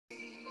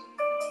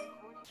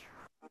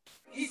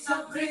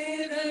a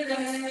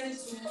privilege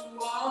to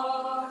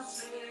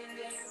worship.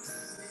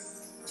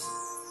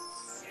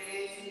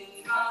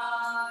 Take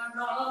our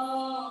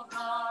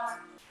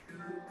heart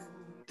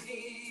to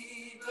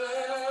deliver.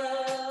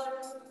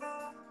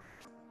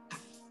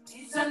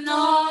 It's an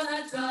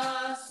honor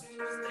just to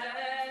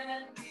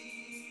stand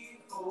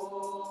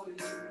before you.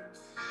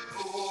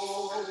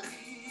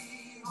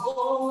 Holy,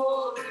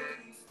 holy,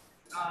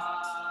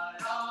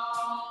 God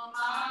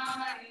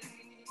Almighty.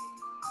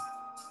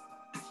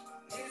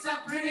 It's a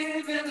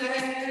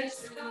privilege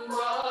to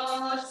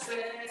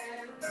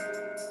worship you.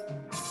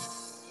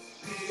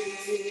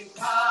 With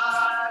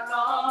our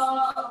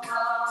love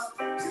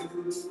to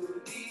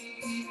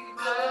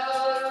deliver.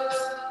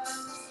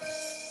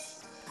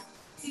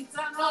 It's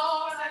an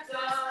honor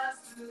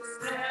just to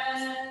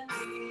stand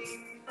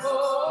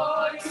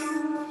before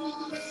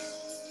you.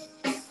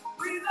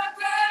 With a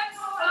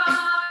grateful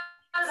heart,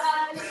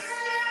 I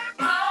lift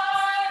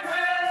my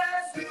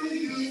hands to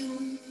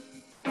you,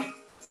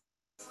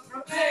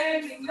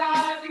 proclaiming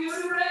that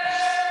you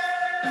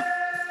reign.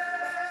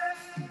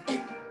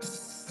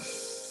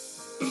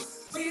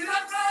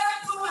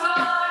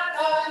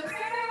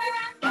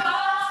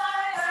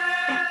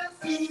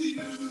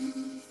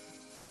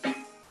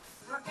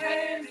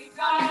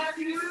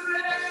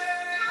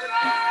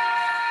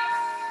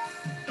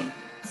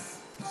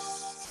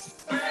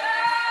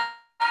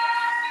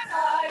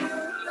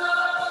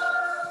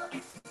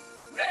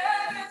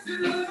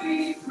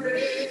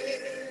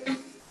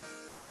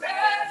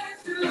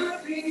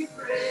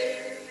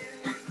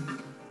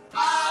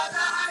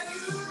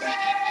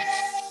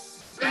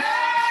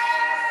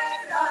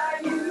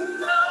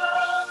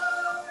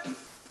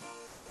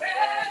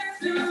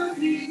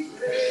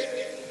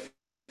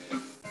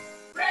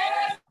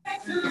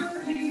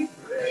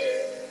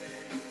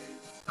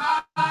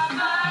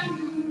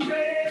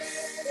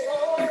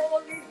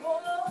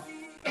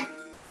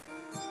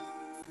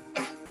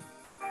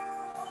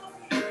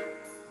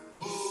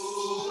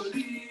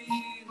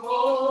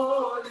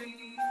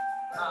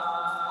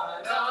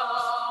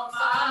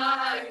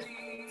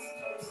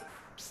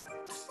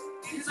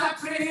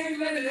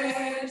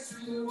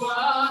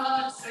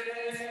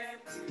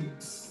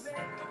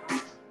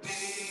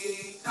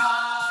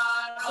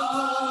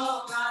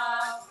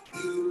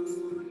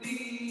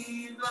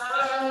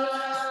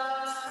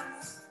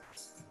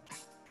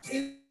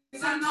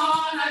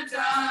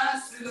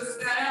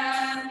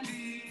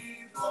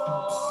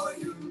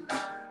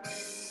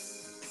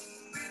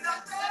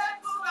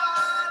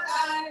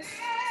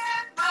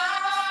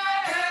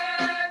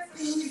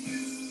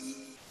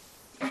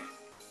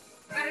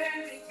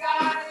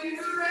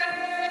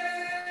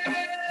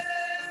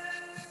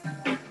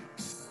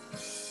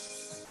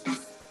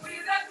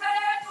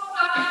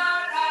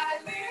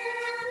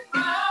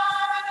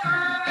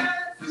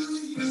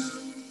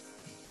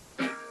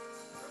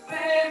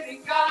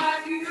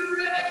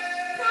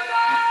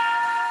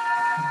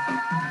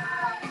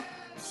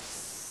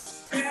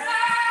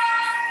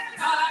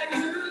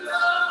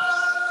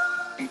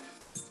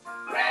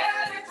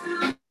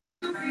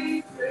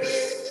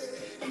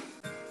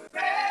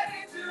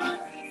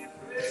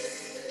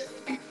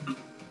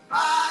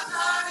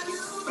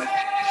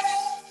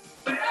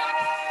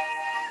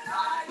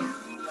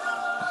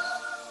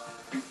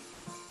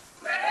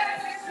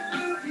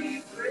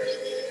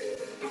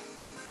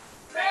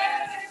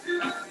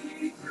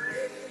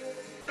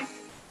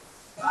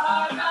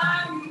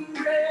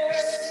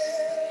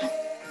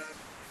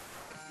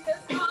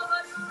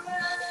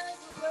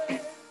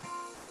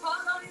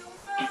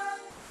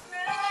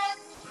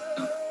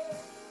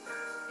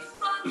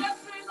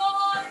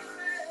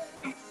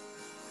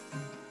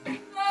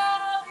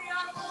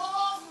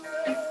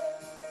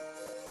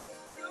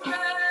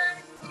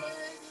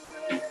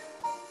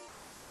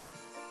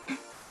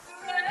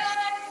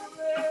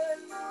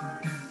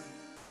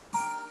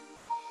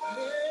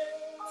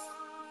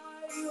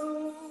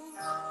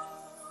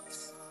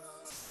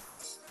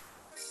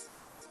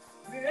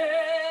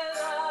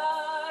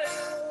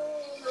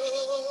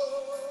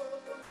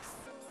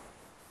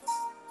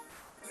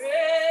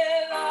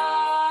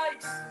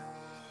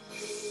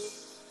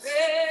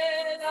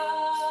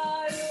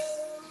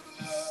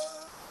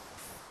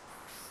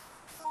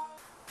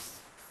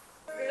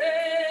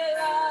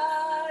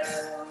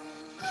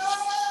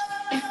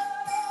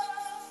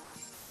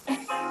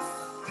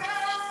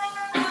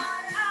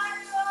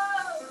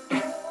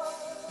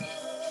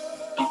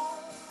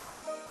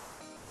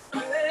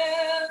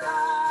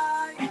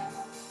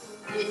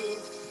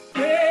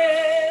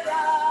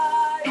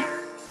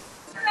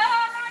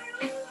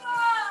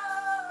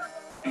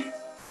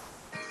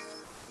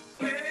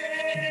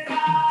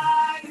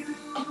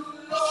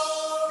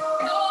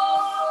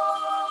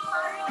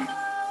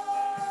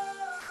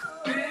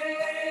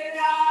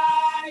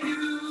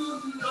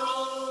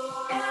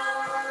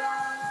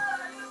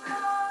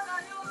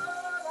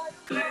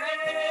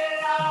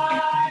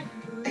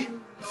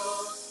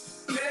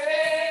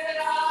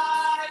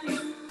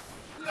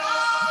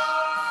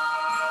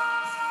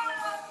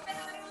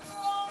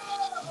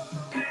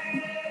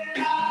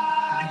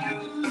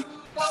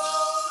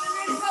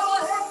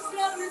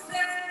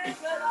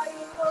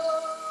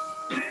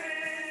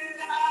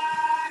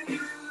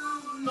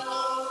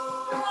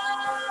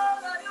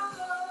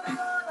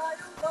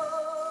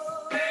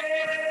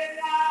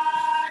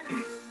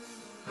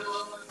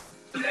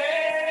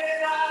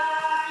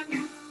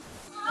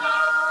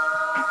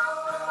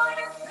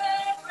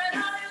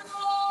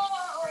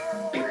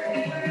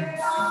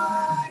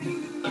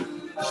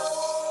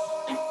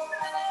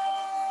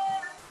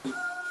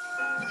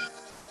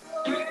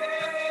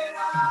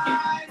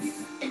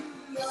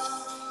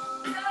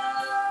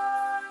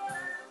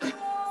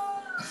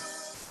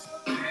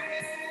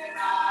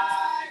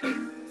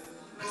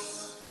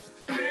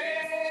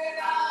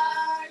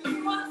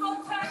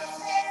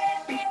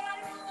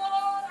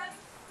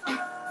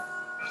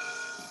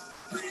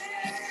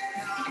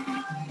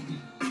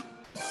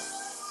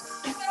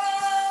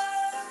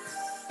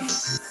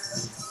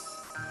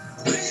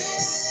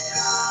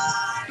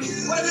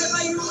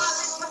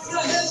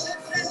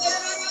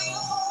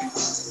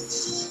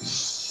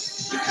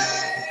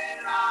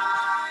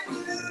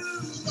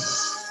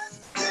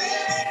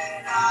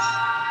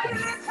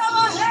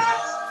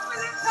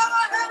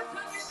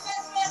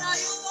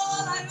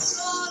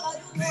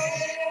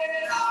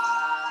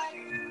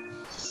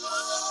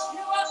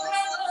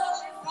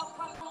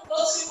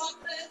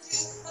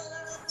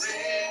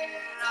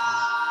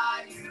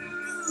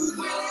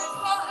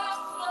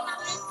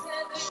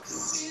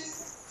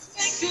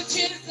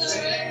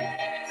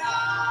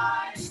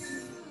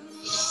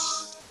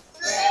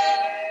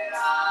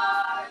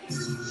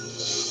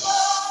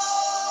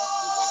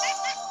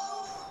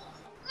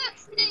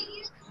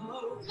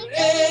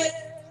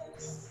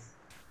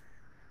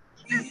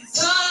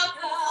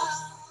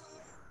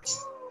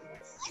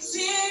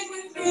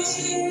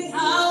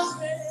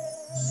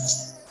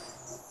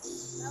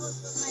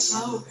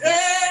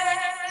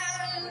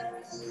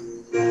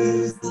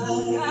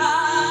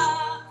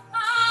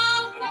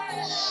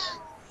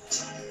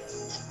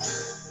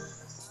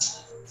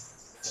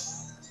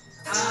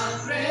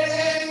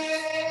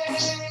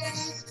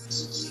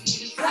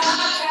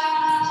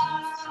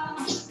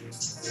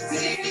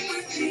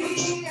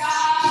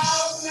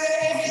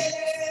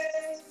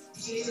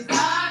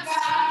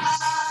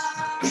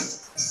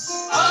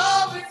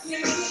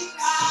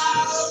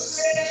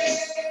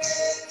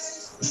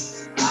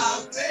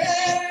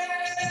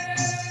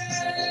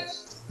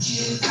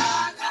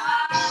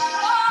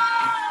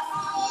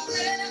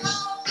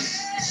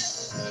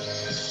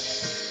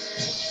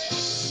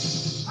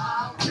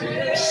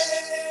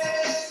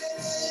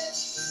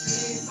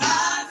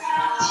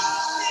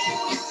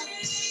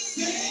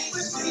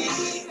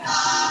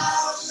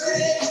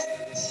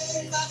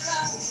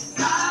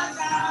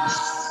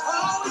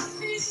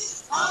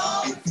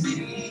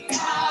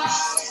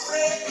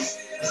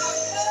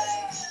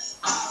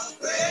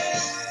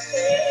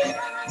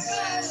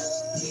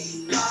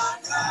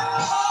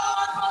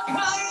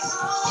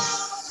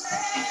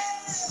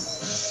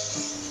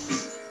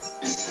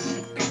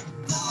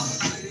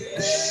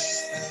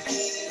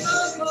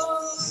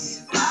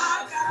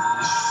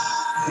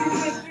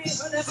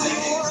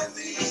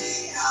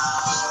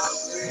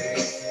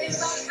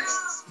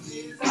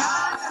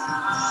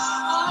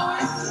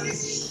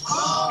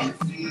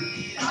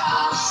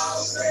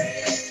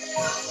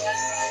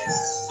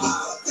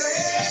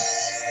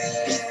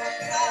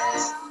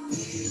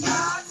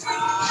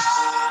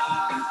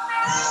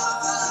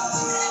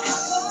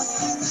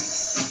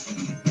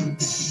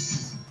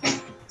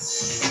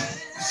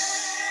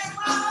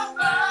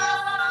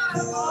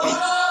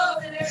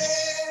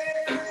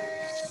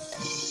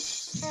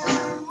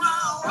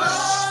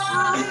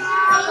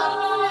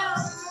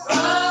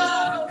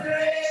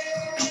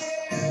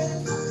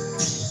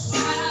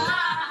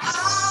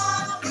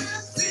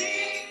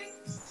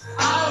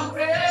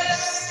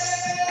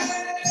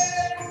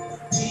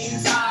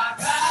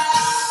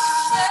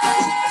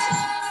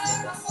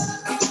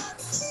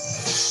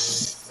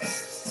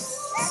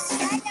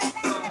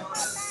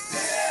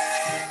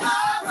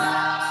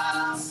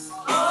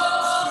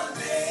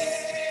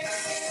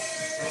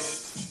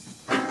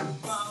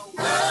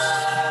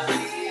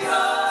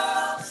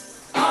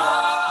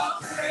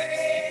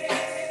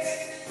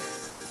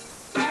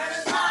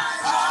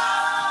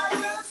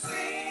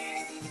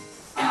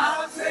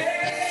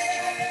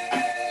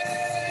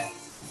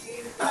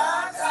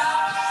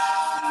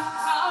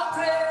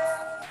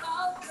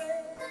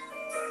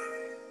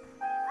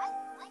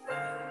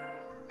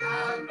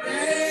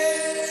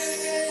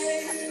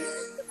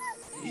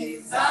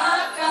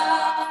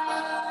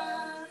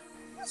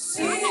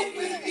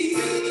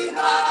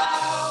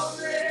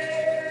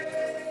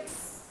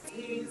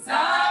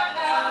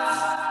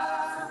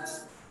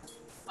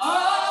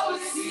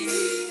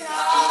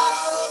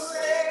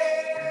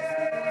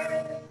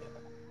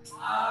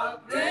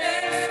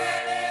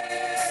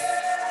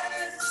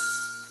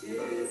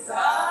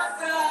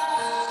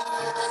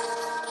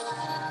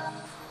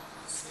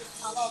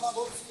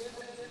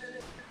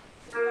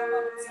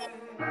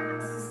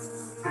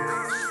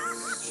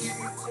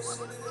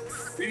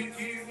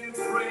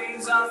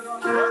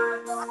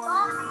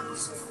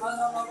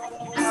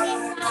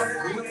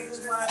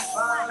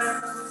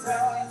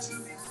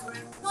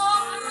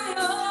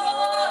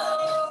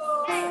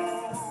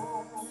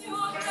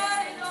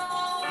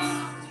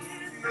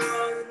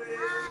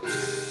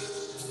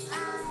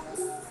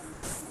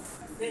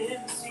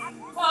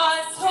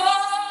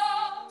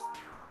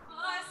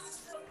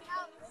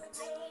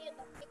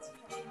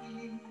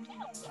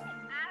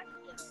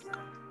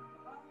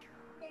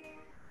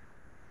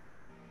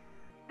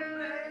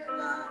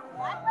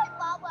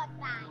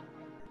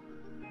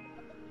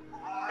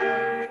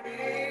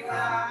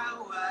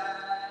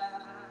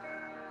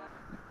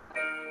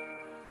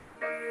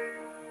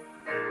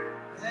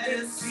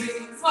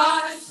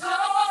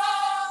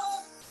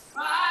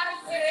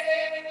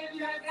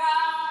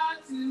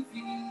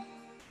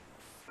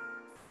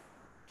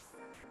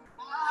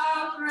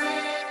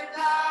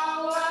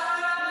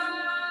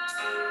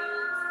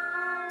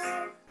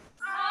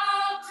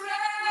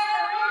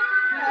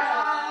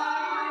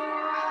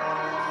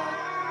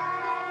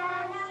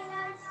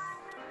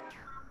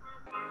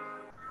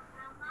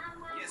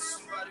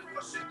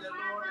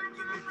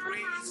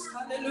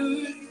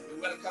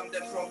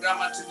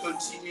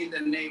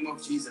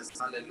 Jesus.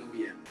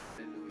 Hallelujah.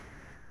 Hallelujah.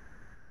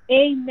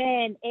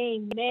 Amen.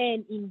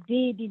 Amen.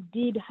 Indeed,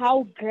 indeed.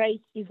 How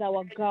great is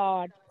our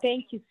God.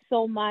 Thank you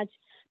so much.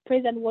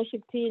 Praise and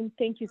worship team.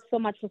 Thank you so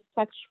much for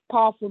such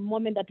powerful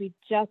moment that we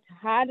just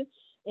had.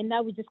 And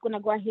now we're just going to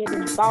go ahead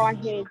and bow our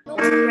heads and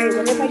pray.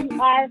 Wherever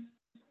you are,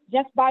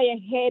 just bow your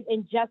head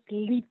and just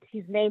lift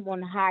his name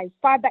on high.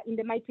 Father, in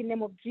the mighty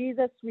name of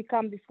Jesus, we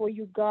come before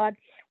you, God,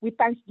 with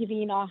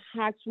thanksgiving in our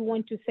hearts. We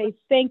want to say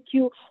thank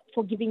you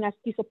for giving us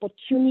this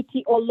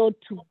opportunity, oh Lord,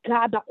 to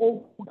gather,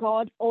 oh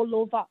God, all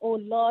over, oh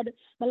Lord.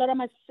 My Lord and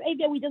my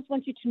Savior, we just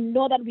want you to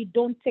know that we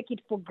don't take it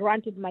for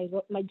granted, my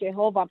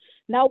Jehovah.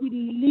 Now we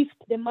lift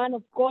the man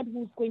of God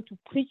who's going to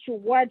preach your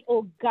word,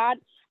 oh God.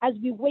 As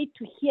we wait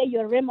to hear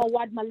your Rhema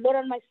word, my Lord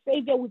and my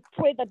Savior, we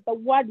pray that the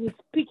word will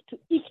speak to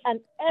each and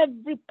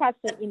every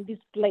person in this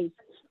place.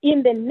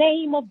 In the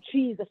name of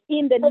Jesus,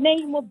 in the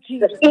name of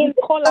Jesus, we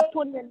call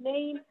upon your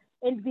name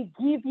and we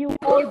give you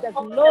all the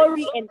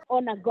glory and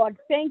honor, God.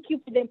 Thank you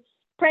for the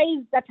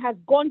praise that has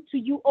gone to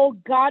you, oh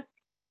God.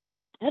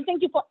 And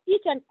thank you for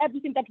each and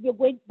everything that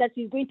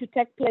is going to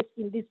take place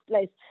in this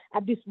place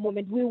at this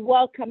moment. We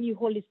welcome you,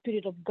 Holy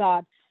Spirit of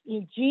God.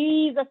 In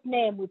Jesus'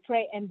 name we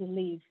pray and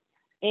believe.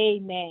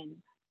 Amen.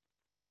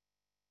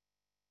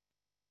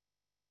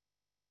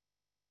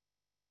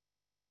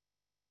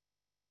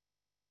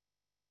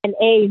 And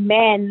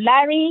amen.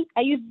 Larry,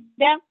 are you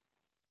there?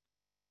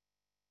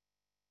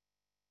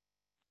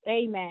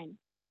 Amen.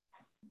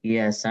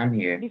 Yes, I'm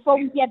here. Before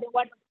we hear the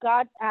word of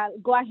God,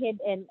 go ahead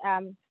and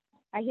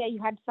I hear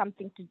you had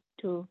something to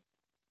share.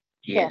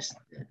 Yes,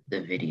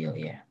 the video,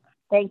 yeah.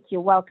 Thank you.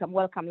 Welcome,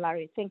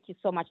 Larry. Thank you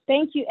so much.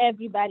 Thank you,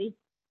 everybody.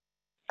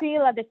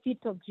 Feel at the feet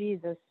of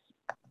Jesus.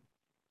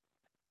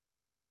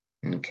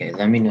 Okay,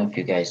 let me know if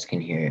you guys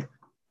can hear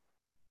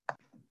it.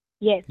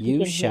 Yes.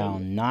 You shall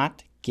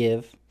not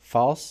give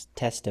false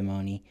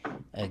testimony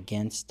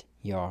against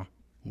your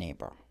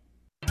neighbor.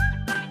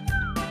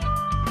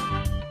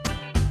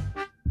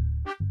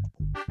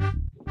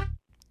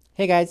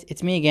 Hey guys,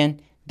 it's me again,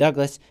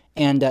 Douglas,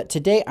 and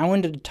today I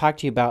wanted to talk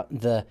to you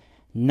about the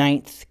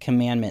 9th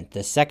commandment,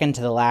 the second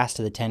to the last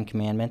of the 10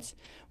 commandments,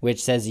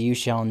 which says you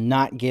shall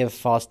not give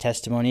false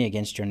testimony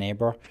against your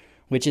neighbor,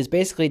 which is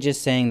basically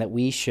just saying that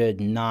we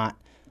should not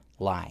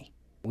lie.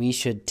 We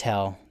should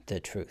tell the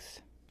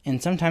truth.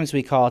 And sometimes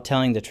we call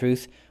telling the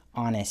truth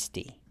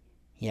honesty.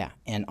 Yeah,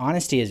 and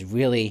honesty is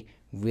really,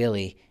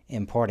 really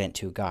important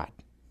to God.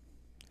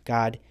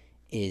 God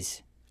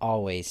is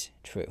always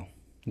true.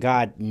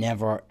 God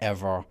never,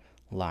 ever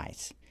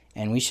lies.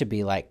 And we should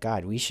be like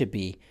God. We should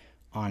be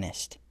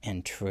honest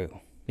and true.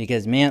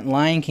 Because, man,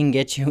 lying can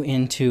get you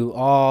into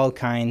all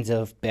kinds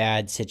of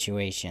bad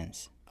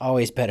situations.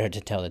 Always better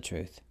to tell the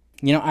truth.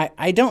 You know,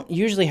 I don't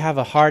usually have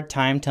a hard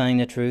time telling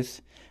the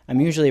truth.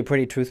 I'm usually a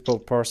pretty truthful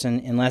person,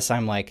 unless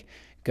I'm, like,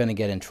 going to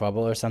get in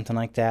trouble or something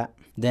like that.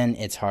 Then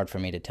it's hard for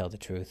me to tell the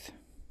truth.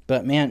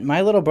 But, man,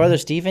 my little brother,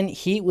 Stephen,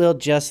 he will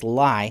just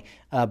lie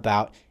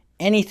about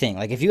anything.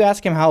 Like, if you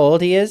ask him how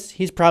old he is,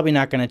 he's probably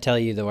not going to tell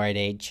you the right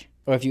age.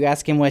 Or if you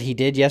ask him what he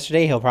did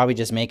yesterday, he'll probably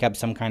just make up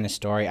some kind of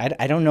story.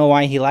 I don't know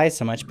why he lies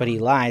so much, but he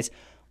lies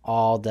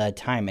all the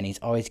time, and he's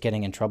always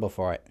getting in trouble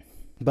for it.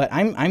 But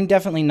I'm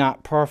definitely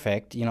not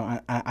perfect. You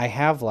know, I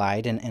have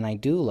lied, and I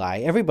do lie.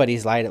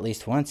 Everybody's lied at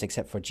least once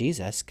except for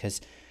Jesus,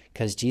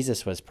 because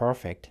Jesus was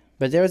perfect.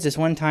 But there was this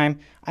one time,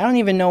 I don't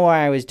even know why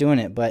I was doing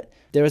it, but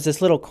there was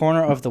this little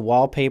corner of the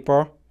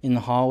wallpaper in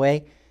the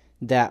hallway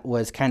that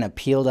was kind of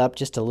peeled up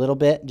just a little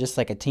bit, just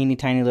like a teeny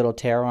tiny little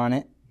tear on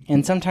it.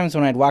 And sometimes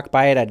when I'd walk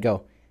by it, I'd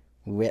go,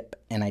 whip,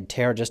 and I'd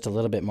tear just a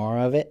little bit more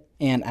of it.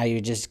 And I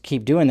would just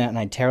keep doing that, and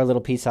I'd tear a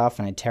little piece off,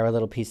 and I'd tear a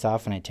little piece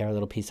off, and I'd tear a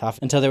little piece off,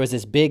 until there was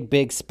this big,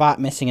 big spot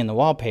missing in the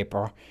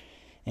wallpaper.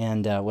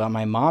 And, well,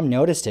 my mom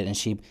noticed it, and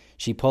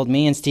she pulled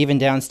me and Stephen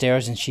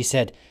downstairs, and she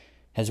said,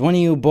 "Has one of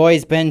you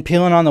boys been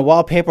peeling on the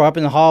wallpaper up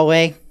in the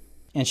hallway?"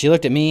 And she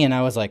looked at me, and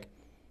I was like,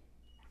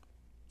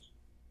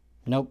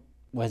 "Nope,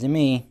 wasn't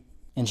me."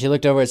 And she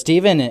looked over at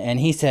Stephen, and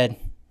he said,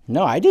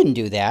 "No, I didn't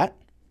do that."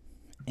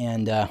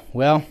 And,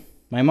 well,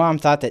 my mom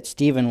thought that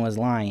Stephen was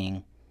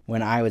lying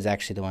when I was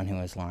actually the one who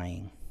was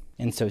lying.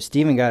 And so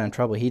Stephen got in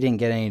trouble. He didn't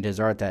get any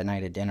dessert that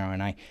night at dinner,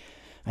 and I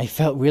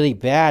felt really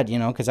bad, you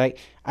know, because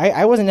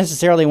I wasn't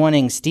necessarily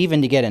wanting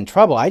Stephen to get in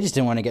trouble. I just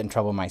didn't want to get in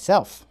trouble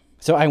myself.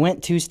 So I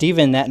went to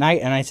Stephen that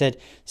night, and I said,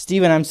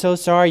 "Stephen, I'm so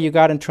sorry you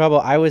got in trouble.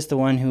 I was the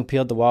one who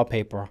peeled the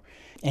wallpaper."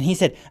 And he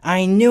said,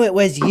 "I knew it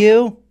was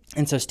you."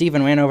 And so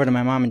Stephen ran over to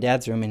my mom and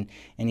dad's room, and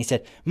he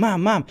said,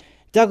 Mom,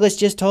 Douglas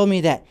just told me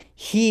that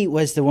he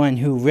was the one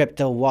who ripped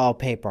the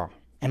wallpaper."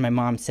 And my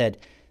mom said,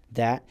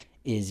 "That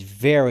is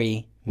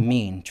very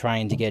mean,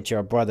 trying to get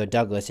your brother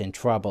Douglas in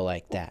trouble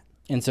like that."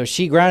 And so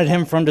she grounded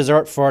him from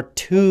dessert for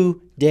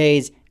 2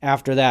 days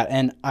after that.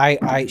 And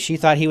she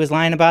thought he was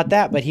lying about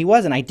that, but he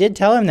wasn't. I did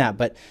tell him that,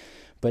 but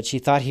she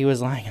thought he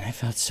was lying, and I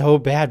felt so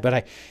bad.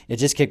 But it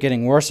just kept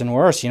getting worse and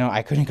worse. You know,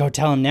 I couldn't go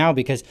tell him now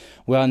because,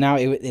 well, now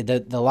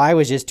the lie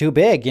was just too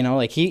big. You know,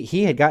 like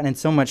he had gotten in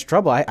so much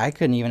trouble. I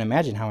couldn't even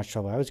imagine how much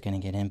trouble I was going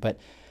to get in. But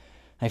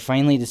I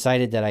finally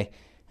decided that I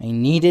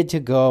needed to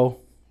go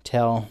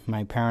tell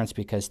my parents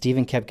because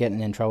Stephen kept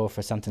getting in trouble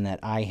for something that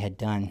I had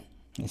done.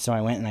 And so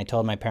I went and I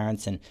told my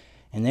parents, and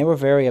they were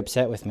very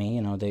upset with me.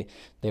 You know,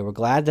 they were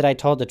glad that I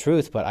told the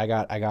truth, but I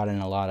got in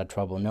a lot of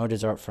trouble. No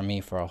dessert for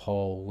me for a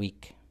whole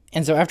week.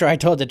 And so after I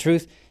told the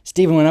truth,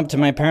 Stephen went up to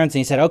my parents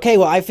and he said, "Okay,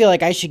 well, I feel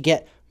like I should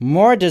get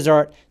more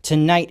dessert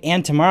tonight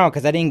and tomorrow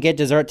because I didn't get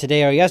dessert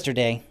today or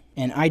yesterday,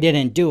 and I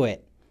didn't do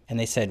it. And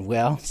they said,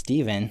 well,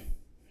 Stephen,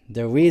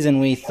 the reason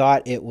we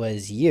thought it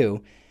was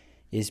you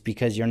is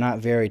because you're not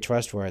very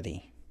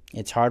trustworthy.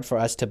 It's hard for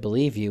us to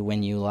believe you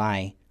when you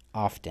lie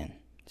often.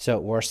 So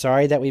we're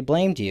sorry that we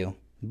blamed you,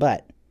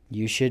 but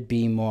you should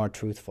be more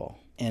truthful.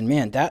 And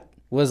man, that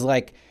was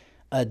like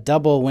a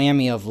double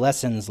whammy of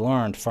lessons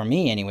learned for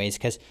me anyways,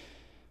 because,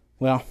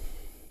 well,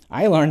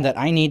 I learned that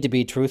I need to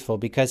be truthful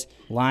because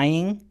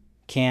lying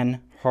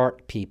can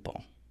hurt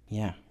people.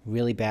 Yeah,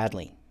 really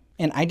badly.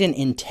 And I didn't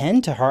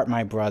intend to hurt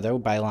my brother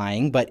by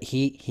lying, but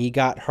he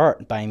got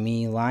hurt by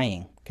me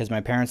lying because my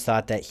parents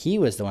thought that he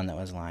was the one that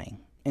was lying.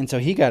 And so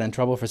he got in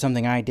trouble for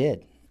something I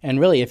did. And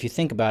really, if you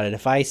think about it,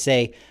 if I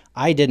say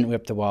I didn't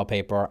whip the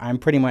wallpaper, I'm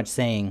pretty much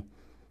saying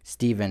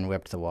Stephen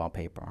whipped the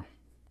wallpaper.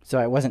 So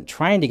I wasn't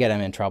trying to get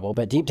him in trouble,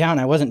 but deep down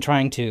I wasn't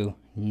trying to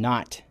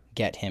not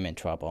get him in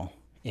trouble,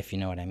 if you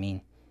know what I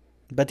mean.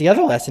 But the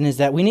other lesson is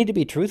that we need to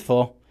be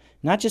truthful,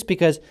 not just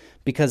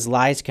because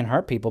lies can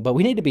hurt people, but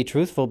we need to be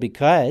truthful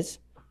because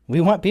we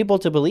want people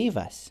to believe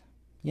us.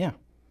 Yeah.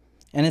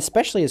 And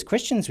especially as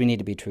Christians, we need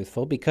to be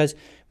truthful because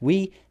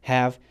we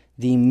have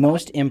the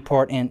most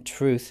important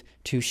truth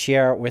to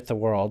share with the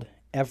world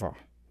ever,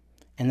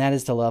 and that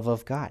is the love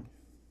of God.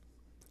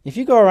 If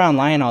you go around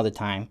lying all the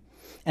time,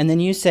 and then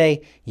you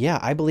say, yeah,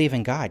 I believe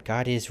in God,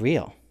 God is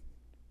real,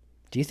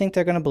 do you think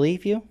they're going to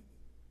believe you?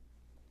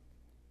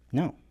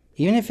 No.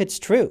 Even if it's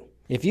true.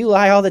 If you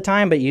lie all the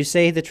time, but you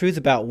say the truth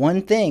about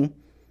one thing,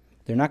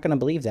 they're not going to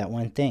believe that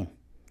one thing.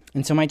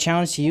 And so my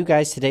challenge to you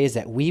guys today is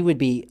that we would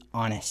be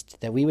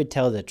honest, that we would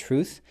tell the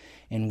truth,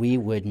 and we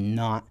would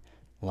not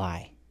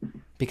lie.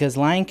 Because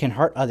lying can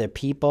hurt other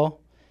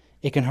people.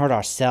 It can hurt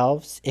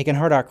ourselves. It can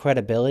hurt our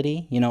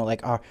credibility,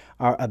 like our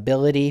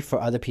ability for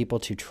other people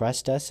to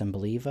trust us and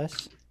believe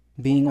us.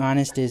 Being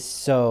honest is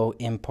so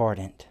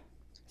important.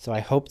 So I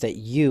hope that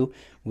you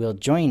will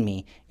join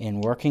me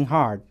in working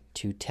hard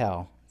to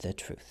tell the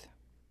truth.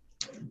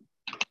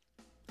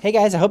 Hey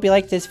guys, I hope you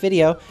liked this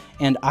video,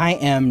 and I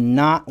am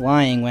not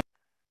lying when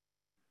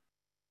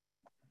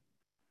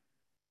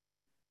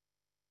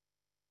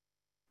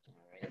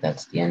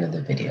That's the end of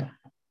the video.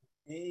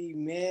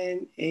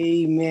 Amen,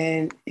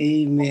 amen,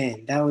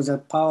 amen. That was a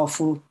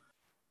powerful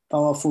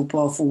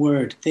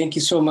word. Thank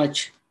you so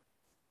much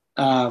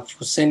for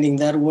sending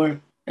that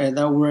word.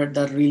 That word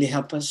that really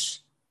helped us,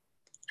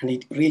 and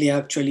it really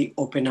actually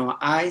opened our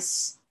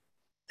eyes.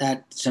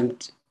 That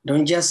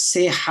don't just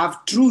say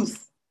half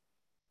truth.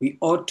 We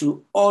ought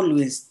to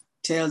always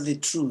tell the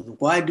truth.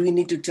 Why do we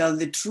need to tell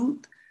the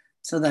truth?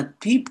 So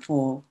that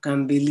people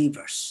can believe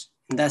us.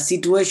 In that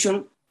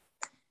situation,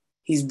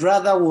 his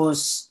brother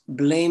was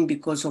blamed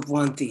because of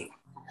one thing.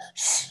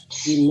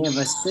 He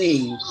never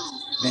said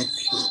that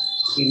truth.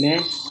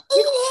 Amen?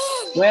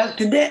 Well,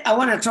 today I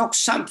want to talk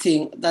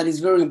something that is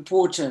very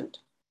important.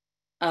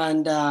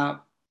 And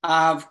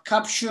I've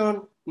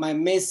captioned my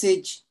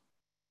message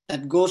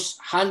that goes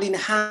hand in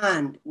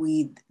hand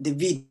with the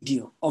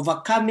video,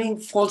 overcoming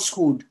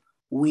falsehood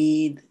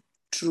with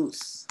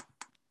truth.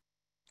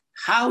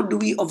 How do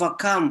we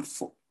overcome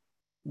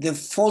the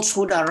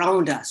falsehood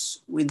around us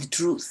with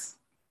truth?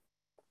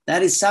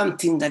 That is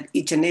something that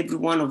each and every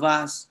one of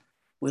us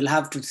will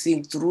have to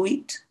think through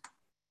it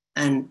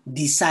and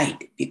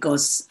decide,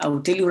 because I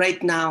will tell you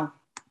right now,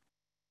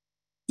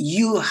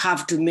 you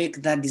have to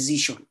make that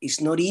decision.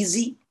 It's not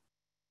easy,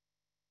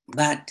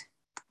 but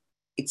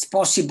it's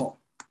possible.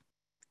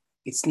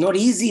 It's not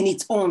easy in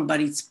its own,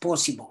 but it's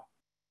possible.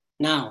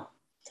 Now,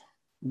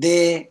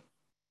 the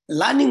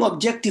learning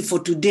objective for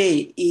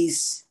today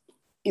is,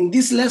 in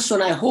this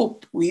lesson, I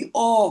hope we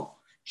all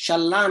shall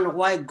learn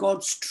why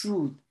God's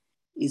truth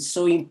is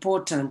so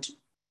important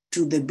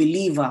to the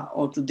believer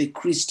or to the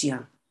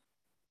Christian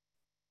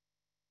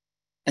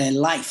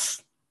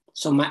life.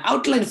 So my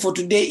outline for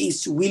today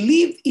is, we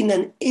live in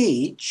an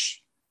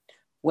age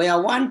where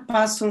one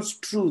person's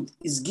truth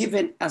is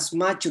given as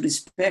much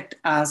respect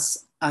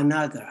as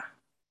another.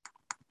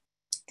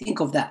 Think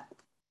of that.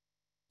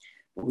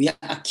 We are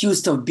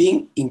accused of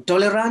being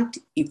intolerant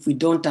if we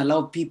don't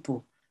allow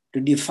people to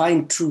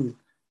define truth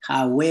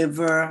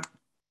however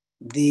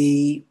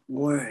they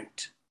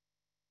want.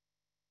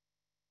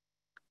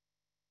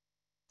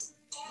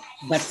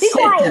 But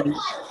Satan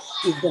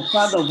is the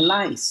father of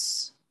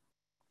lies,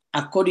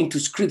 according to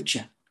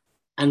scripture,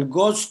 and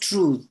God's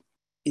truth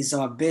is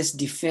our best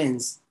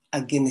defense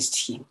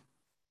against him.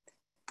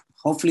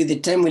 Hopefully the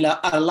time will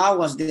allow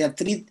us. There are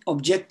three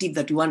objectives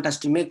that we want us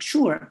to make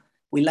sure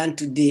we learn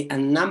today.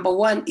 And number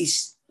one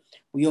is,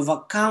 we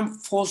overcome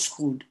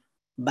falsehood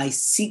by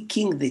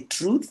seeking the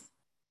truth.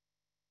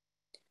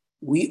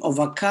 We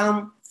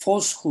overcome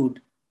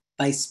falsehood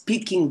by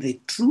speaking the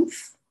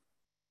truth.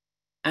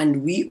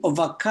 And we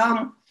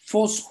overcome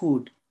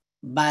falsehood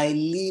by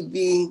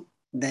living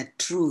the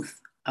truth.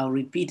 I'll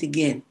repeat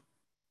again.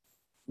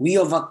 We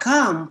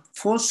overcome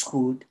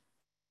falsehood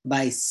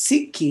by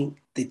seeking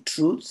the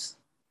truth.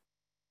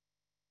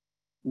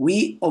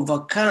 We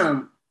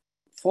overcome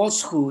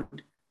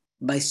falsehood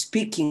by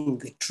speaking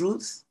the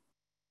truth.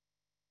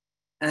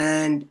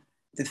 And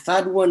the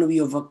third one, we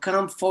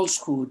overcome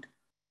falsehood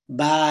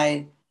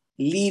by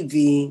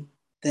living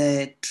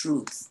the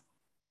truth.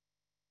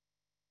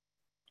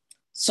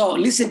 So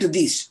listen to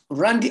this.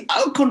 Randy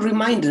Alcorn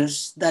reminds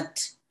us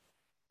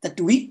that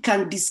we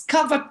can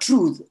discover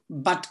truth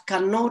but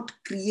cannot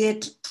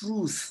create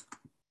truth.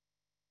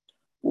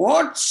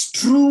 What's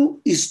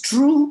true is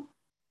true,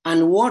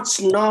 and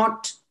what's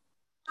not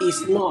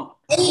is not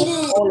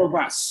for all of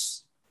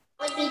us.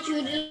 What did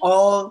you do?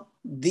 All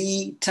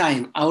the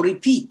time. I'll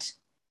repeat.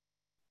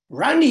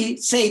 Randy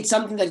said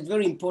something that is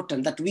very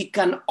important, that we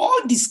can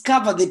all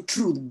discover the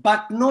truth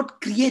but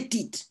not create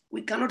it.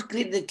 We cannot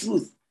create the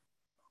truth.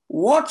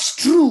 What's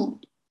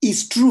true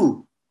is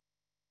true,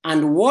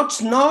 and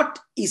what's not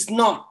is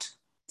not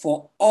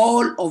for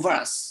all of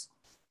us,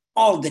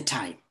 all the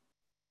time.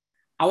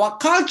 Our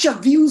culture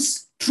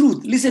views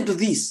truth, listen to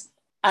this,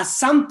 as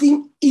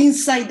something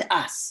inside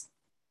us,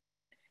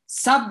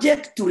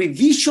 subject to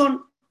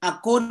revision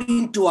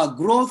according to our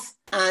growth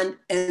and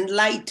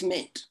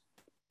enlightenment.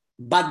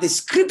 But the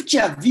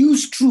scripture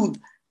views truth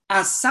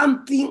as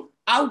something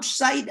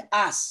outside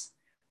us,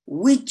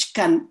 which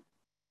can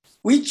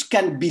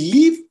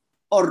believe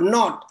or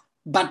not,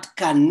 but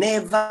can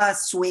never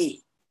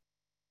sway.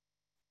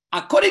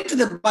 According to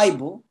the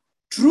Bible,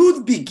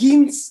 truth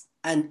begins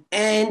and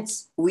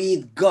ends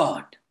with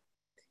God.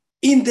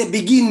 In the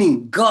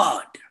beginning,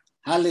 God.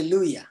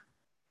 Hallelujah.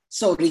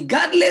 So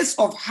regardless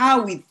of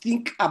how we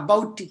think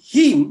about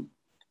him,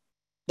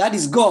 that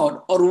is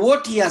God, or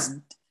what he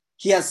has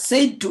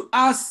said to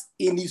us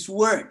in his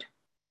word.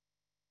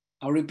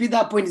 I'll repeat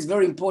that point, it's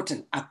very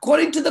important.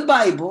 According to the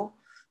Bible,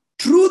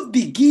 truth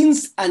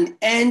begins and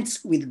ends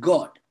with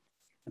God,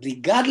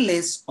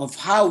 regardless of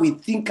how we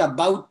think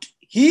about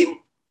him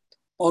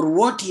or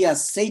what he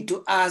has said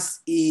to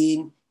us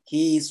in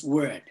his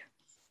word.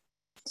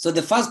 So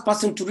the first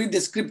person to read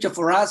the scripture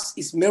for us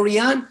is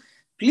Marianne.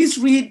 Please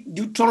read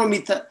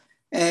Deuteronomy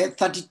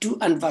 32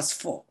 and verse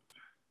 4.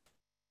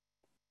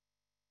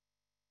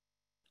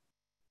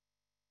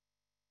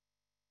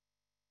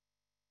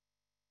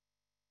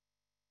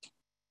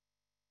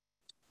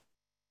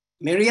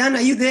 Marianne,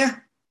 are you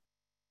there?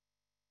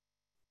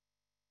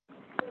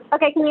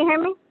 Okay, can you hear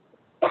me?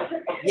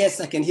 Yes,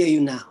 I can hear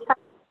you now.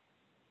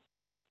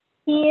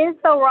 He is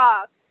the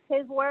rock.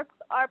 His works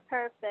are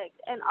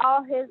perfect, and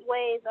all his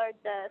ways are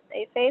just.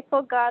 A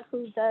faithful God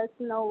who does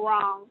no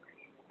wrong,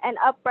 and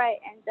upright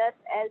and just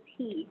as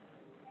he.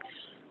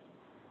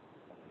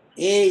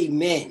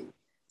 Amen.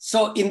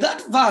 So in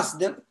that verse,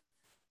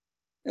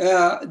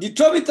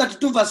 Deuteronomy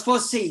 32 verse 4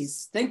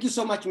 says, thank you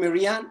so much,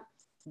 Marianne,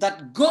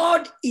 that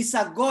God is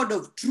a God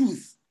of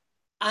truth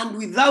and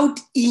without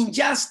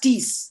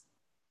injustice.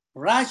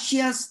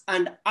 Righteous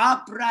and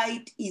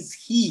upright is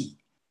he.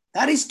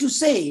 That is to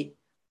say,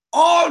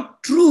 all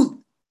truth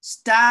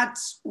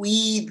starts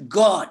with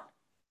God.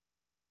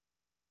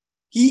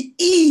 He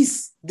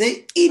is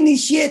the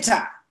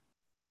initiator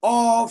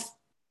of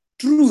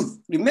truth.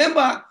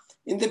 Remember,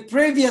 in the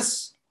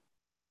previous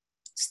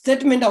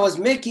statement I was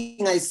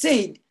making, I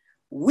said,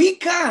 we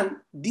can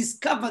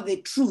discover the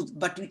truth,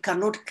 but we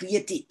cannot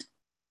create it.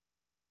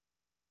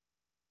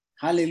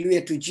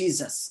 Hallelujah to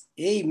Jesus.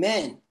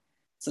 Amen.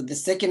 So the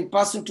second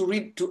person to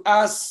read to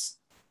us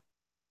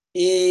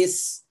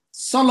is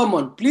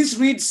Solomon. Please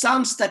read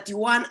Psalms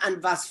 31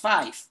 and verse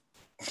 5.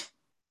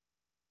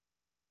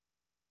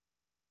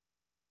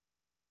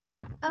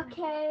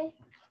 Okay.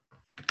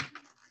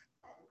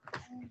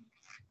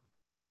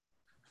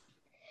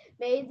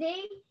 May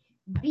they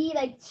be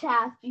like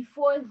chaff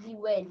before the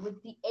wind,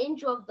 with the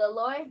angel of the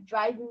Lord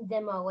driving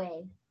them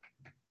away.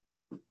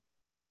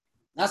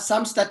 That's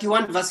Psalms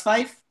 31 verse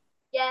 5?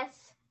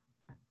 Yes.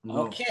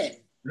 No.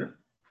 Okay.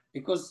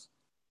 Because,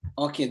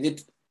 okay,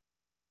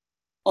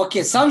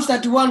 Psalms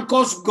 31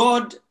 calls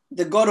God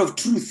the God of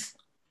truth.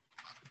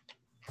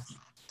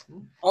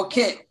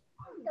 Okay,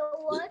 The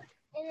one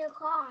in your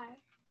car.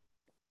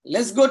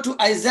 let's go to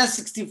Isaiah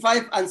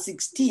 65 and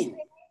 16.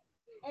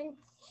 And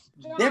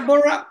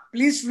Deborah,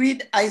 please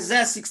read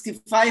Isaiah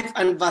 65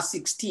 and verse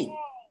 16.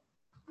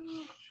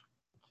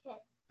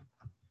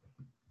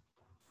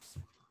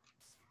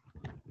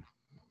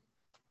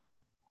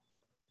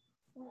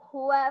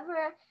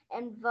 whoever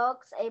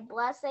invokes a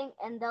blessing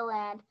in the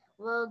land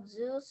will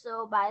do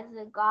so by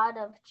the God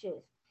of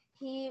truth.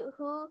 He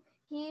who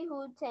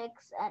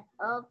takes an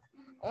oath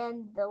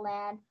in the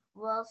land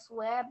will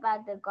swear by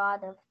the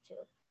God of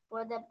truth.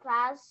 For the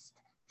past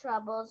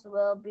troubles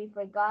will be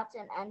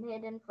forgotten and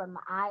hidden from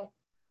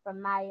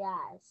my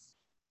eyes.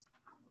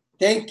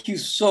 Thank you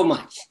so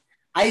much.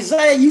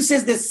 Isaiah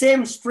uses the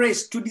same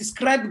phrase to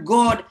describe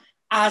God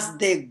as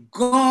the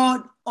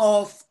God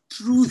of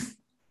truth.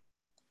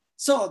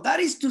 So that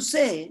is to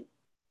say,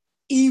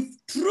 if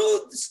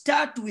truth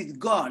starts with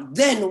God,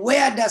 then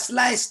where does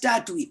lie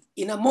start with?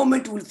 In a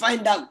moment, we'll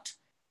find out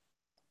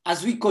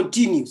as we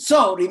continue.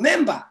 So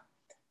remember,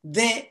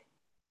 the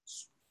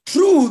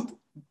truth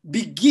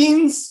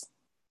begins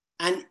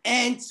and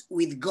ends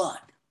with God.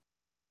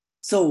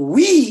 So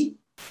we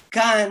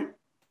can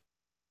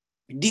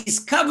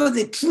discover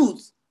the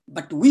truth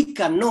but we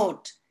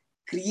cannot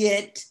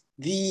create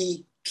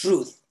the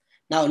truth.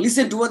 Now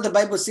listen to what the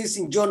Bible says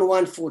in John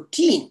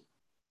 1:14.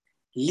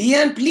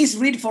 Leanne, please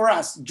read for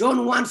us.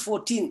 John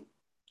 1:14.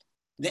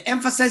 The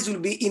emphasis will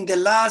be in the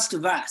last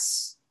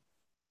verse.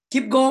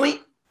 Keep going.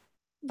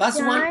 Verse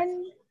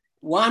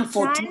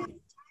 1:14.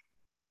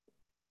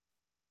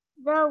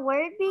 The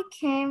Word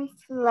became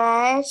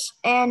flesh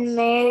and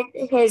made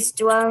his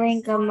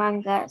dwelling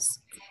among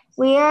us.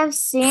 We have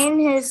seen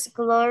his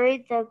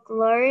glory, the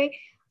glory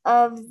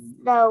of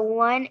the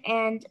one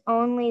and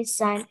only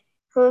Son,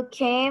 who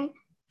came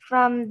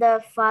from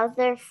the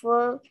Father,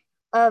 full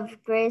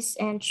of grace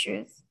and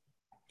truth.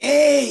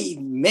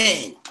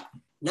 Amen.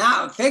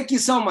 Now, thank you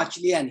so much,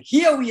 Leanne.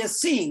 Here we are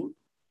seeing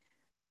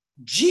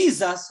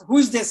Jesus, who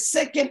is the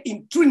second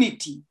in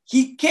Trinity.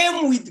 He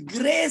came with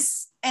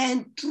grace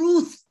and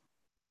truth.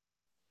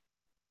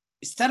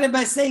 It started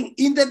by saying,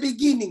 in the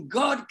beginning,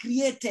 God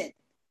created.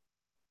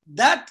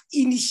 That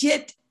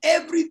initiates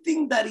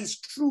everything that is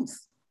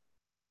truth.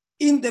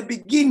 In the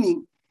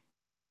beginning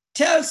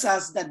tells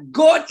us that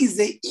God is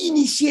the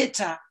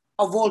initiator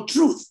of all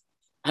truth.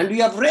 And we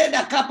have read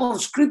a couple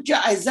of scripture,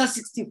 Isaiah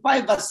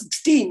 65 verse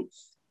 16,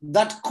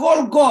 that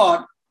call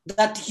God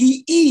that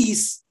he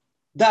is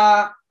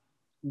the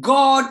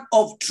God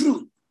of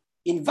truth.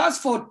 In verse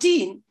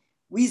 14,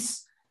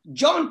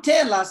 John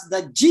tells us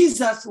that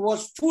Jesus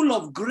was full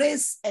of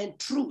grace and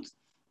truth.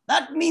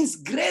 That means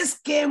grace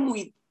came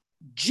with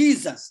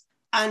Jesus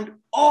and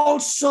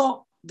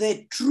also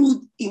the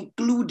truth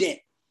included.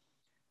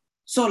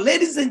 So,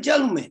 ladies and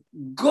gentlemen,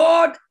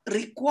 God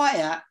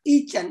requires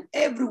each and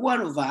every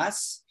one of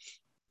us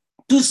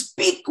to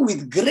speak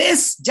with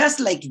grace,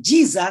 just like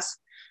Jesus,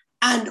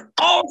 and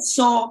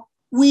also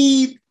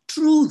with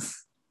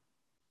truth.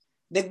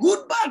 The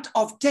good part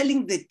of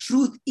telling the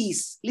truth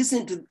is,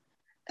 listen to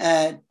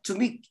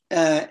me,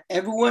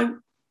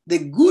 everyone, the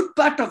good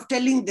part of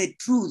telling the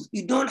truth,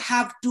 you don't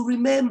have to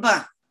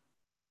remember.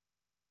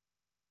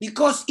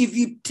 Because if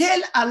you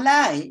tell a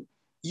lie,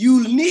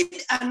 you'll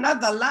need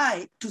another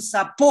lie to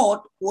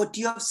support what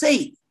you have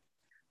said.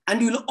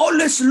 And you'll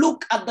always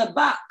look at the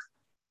back.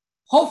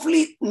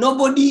 Hopefully,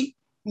 nobody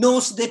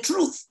knows the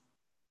truth.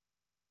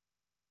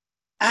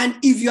 And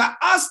if you are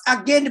asked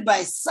again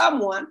by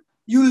someone,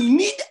 you'll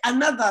need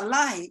another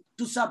lie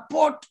to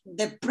support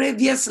the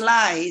previous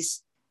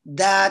lies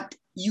that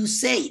you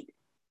said.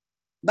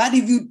 But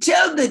if you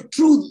tell the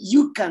truth,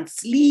 you can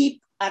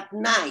sleep at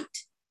night.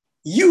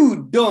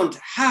 You don't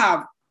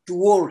have to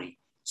worry.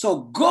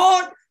 So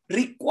God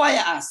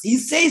requires us. He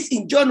says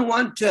in John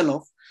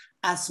 1:12,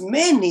 as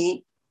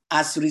many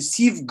as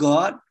receive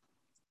God,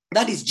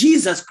 that is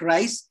Jesus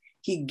Christ,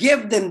 he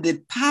gave them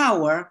the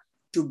power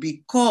to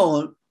be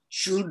called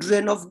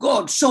children of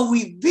God. So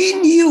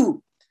within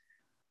you,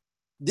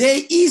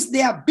 there is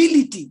the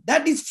ability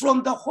that is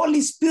from the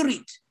Holy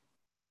Spirit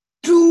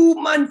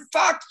to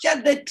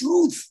manufacture the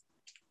truth.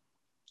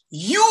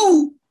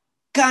 You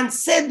can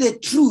say the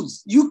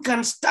truth. You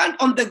can stand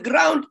on the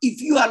ground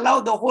if you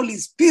allow the Holy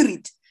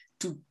Spirit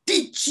to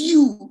teach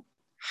you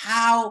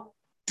how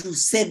to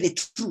say the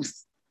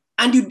truth.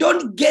 And you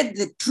don't get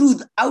the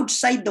truth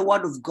outside the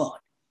Word of God.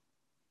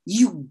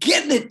 You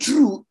get the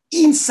truth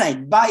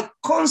inside by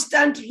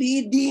constant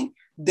reading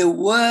the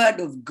Word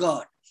of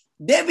God.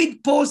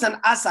 David posed and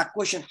asked a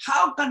question,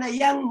 how can a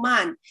young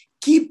man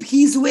keep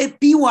his way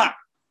pure?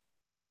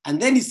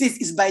 And then he says,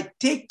 it's by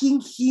taking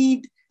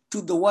heed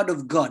to the Word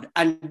of God.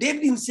 And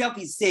David himself,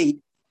 he said,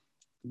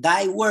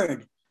 thy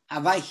word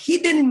have I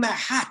hidden in my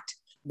heart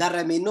that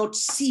I may not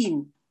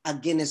sin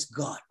against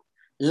God.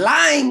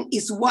 Lying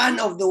is one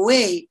of the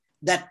way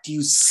that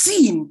you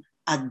sin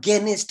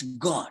against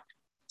God.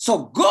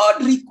 So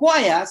God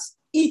requires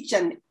each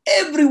and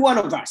every one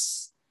of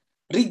us,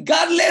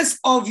 regardless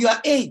of your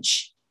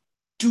age,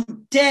 to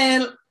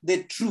tell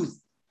the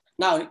truth.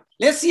 Now,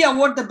 let's hear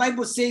what the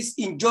Bible says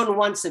in John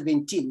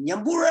 1:17.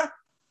 Nyambura,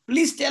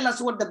 please tell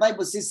us what the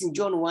Bible says in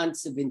John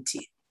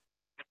 1:17.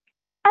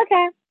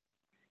 Okay.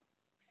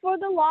 For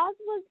the laws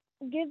was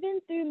given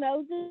through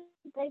Moses,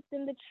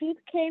 and the truth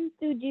came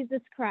through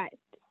Jesus Christ.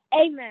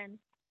 Amen.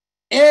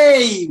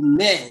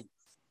 Amen.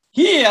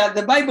 Here,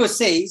 the Bible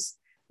says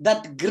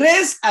that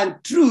grace and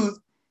truth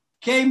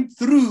came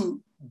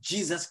through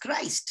Jesus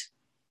Christ.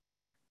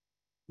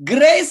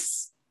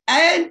 Grace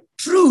and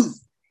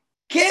truth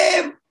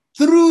came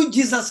through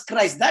Jesus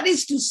Christ. That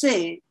is to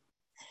say,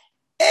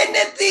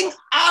 anything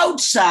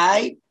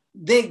outside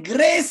the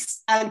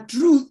grace and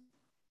truth,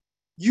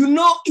 you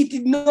know it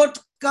did not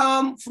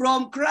come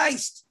from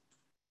Christ.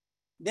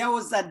 There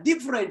was a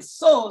different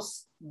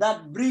source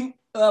that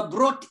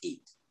brought it.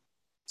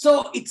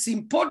 So it's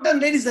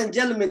important, ladies and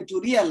gentlemen,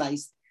 to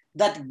realize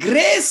that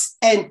grace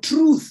and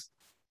truth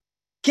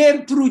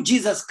came through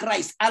Jesus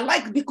Christ. I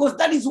like, because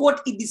that is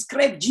what it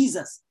described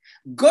Jesus.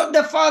 God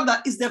the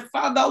Father is the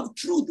Father of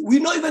truth. We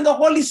know even the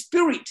Holy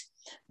Spirit.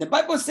 The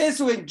Bible says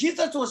when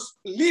Jesus was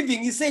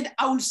living, he said,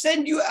 I will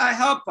send you a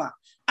helper,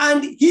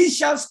 and he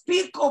shall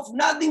speak of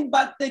nothing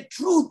but the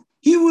truth.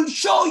 He will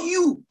show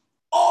you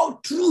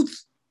all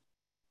truth.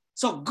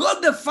 So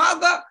God the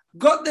Father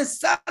God the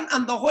Son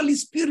and the Holy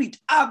Spirit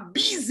are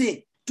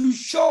busy to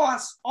show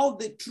us all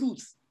the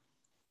truth.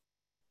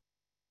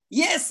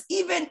 Yes,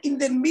 even in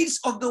the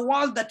midst of the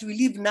world that we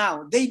live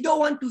now, they don't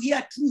want to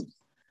hear truth.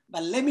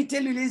 But let me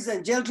tell you, ladies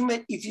and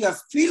gentlemen, if you are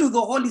filled with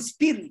the Holy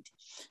Spirit,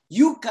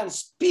 you can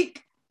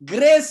speak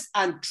grace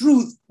and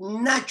truth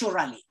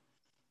naturally.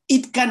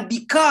 It can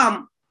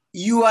become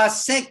your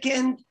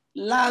second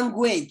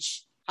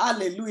language.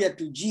 Hallelujah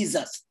to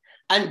Jesus.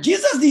 And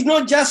Jesus did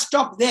not just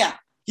stop there.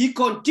 He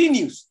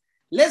continues.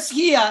 Let's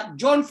hear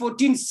John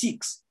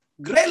 14:6.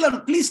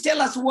 Graylon, please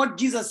tell us what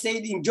Jesus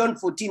said in John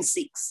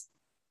 14:6.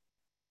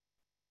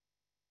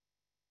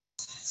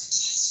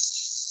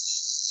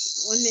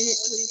 1 minute,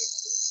 please.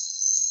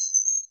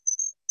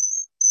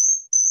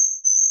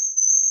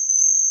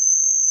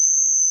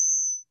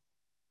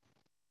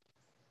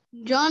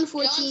 John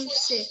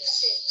 14:6.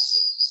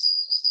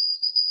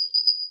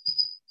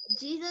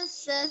 Jesus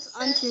says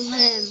unto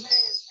him,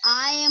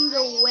 I am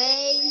the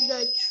way,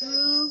 the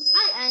truth,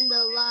 and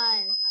the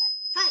life.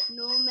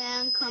 No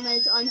man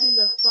cometh unto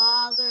the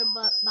Father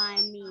but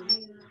by me.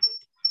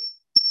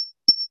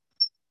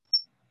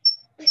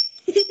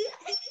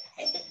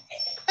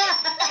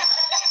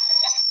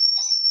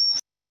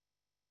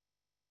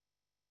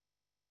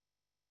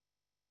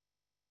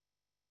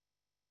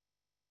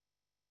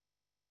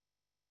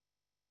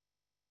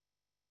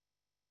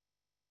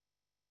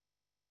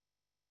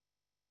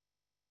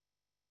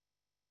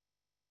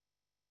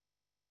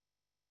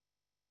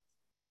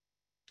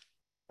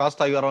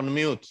 Pastor, you are on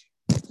mute.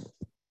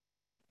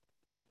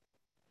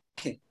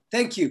 Okay,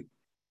 thank you.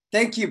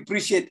 Thank you,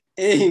 appreciate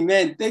it.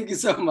 Amen. Thank you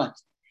so much.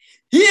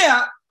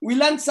 Here, we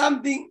learn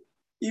something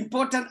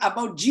important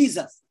about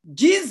Jesus.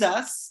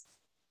 Jesus,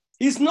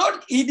 he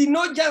did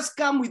not just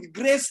come with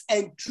grace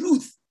and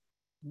truth,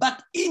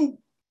 but in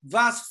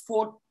verse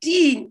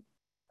 14,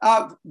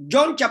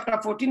 John chapter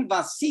 14,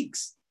 verse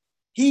 6,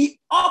 he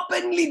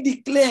openly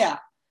declared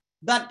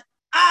that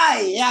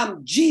I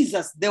am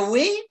Jesus, the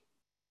way,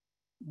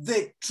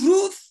 the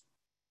truth,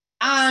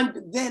 and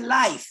the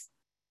life.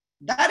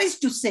 That is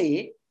to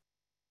say,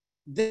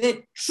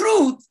 the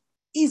truth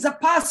is a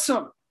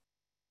person.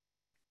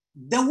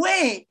 The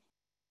way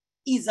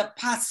is a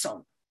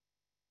person.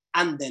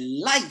 And the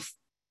life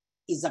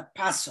is a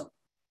person.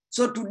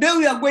 So today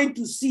we are going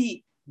to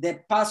see the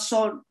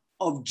person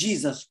of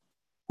Jesus,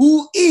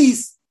 who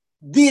is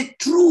the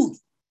truth.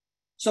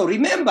 So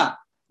remember,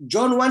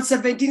 John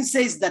 1:17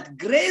 says that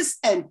grace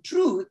and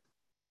truth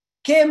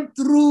came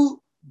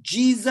through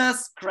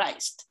Jesus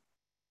Christ.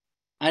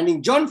 And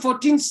in John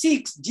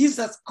 14:6,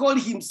 Jesus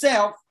called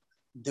himself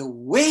the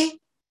way,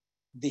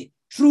 the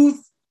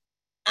truth,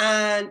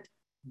 and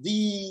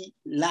the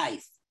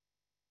life.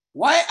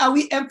 Why are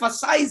we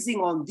emphasizing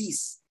on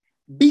this?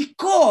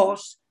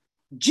 Because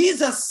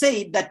Jesus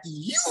said that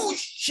you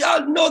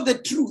shall know the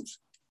truth,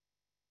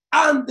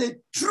 and the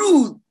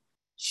truth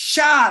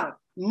shall,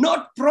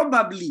 not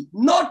probably,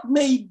 not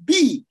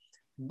maybe,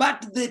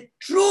 but the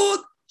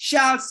truth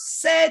shall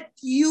set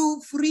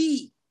you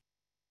free.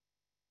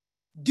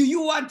 Do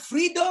you want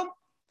freedom?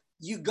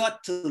 You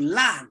got to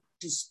learn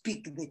to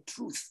speak the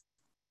truth.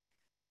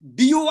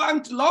 Do you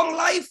want long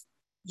life?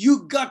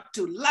 You got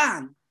to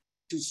learn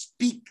to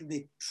speak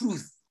the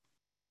truth.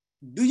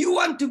 Do you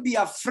want to be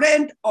a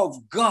friend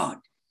of God?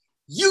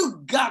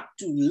 You got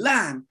to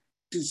learn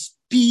to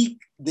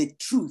speak the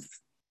truth.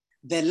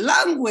 The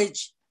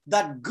language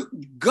that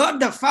God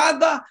the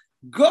Father,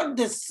 God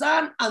the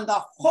Son, and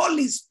the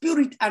Holy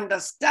Spirit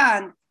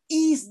understand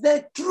is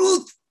the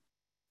truth.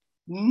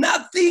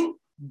 Nothing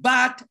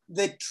but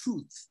the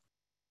truth.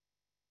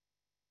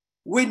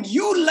 When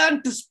you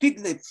learn to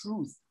speak the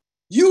truth,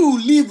 you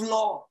live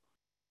long.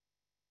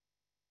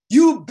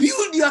 You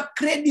build your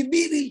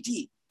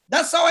credibility.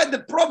 That's why the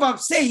proverb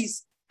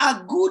says,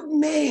 a good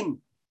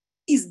name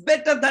is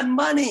better than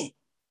money.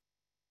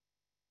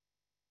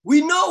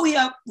 We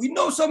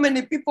know so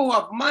many people who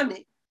have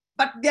money,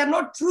 but they are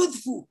not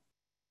truthful.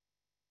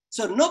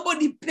 So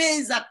nobody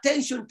pays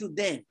attention to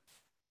them.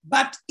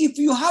 But if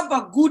you have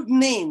a good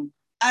name,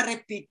 a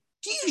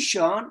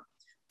reputation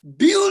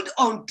built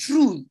on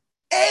truth,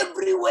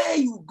 everywhere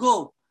you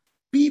go,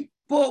 people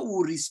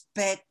will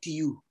respect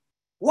you.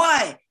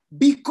 Why?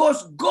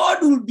 Because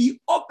God will be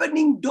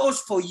opening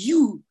doors for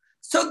you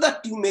so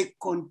that you may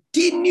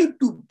continue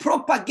to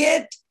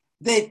propagate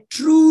the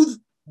truth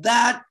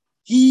that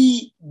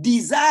he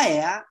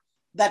desires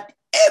that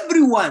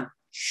everyone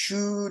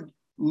should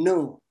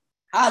know.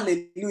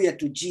 Hallelujah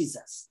to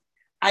Jesus.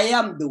 I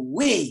am the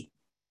way,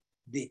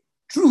 the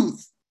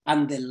truth,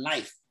 and the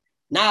life.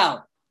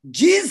 Now,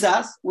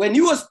 Jesus, when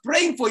he was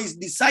praying for his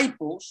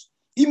disciples,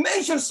 he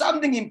mentioned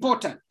something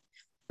important.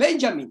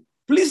 Benjamin,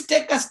 please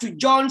take us to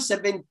John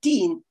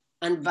 17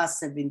 and verse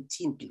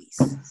 17, please.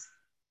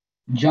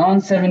 John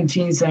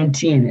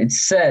 17:17, it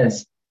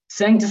says,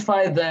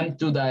 sanctify them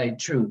through thy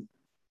truth.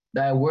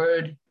 Thy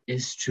word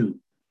is true.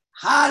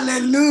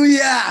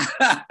 Hallelujah.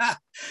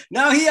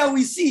 Now here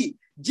we see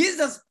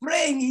Jesus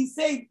praying. He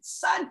said,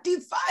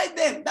 sanctify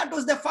them. That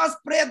was the first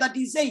prayer that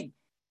he said.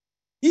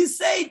 He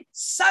said,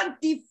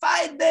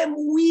 sanctify them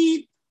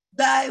with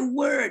thy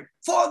word,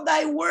 for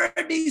thy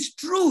word is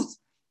truth.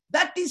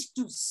 That is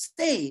to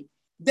say,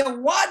 the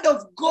word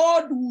of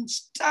God will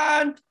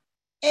stand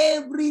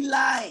every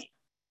lie.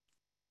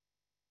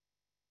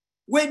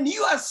 When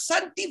you are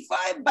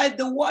sanctified by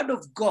the word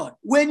of God,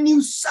 when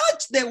you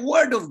search the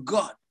word of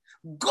God,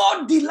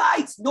 God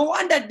delights. No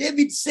wonder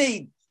David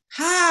said,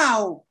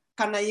 how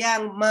can a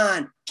young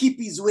man keep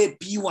his way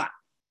pure?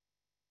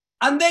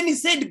 And then he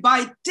said,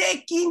 by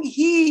taking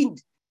heed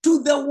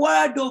to the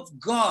word of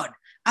God.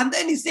 And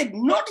then he said,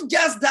 not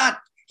just that,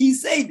 he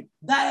said,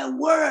 thy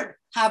word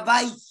have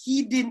I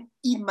hidden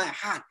in my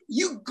heart.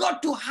 You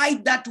got to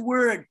hide that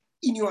word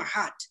in your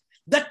heart,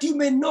 that you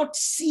may not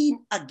sin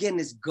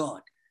against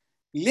God.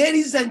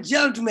 Ladies and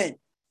gentlemen,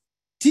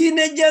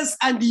 teenagers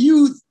and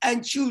youth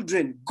and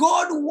children,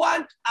 God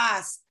wants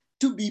us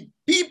to be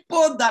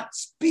people that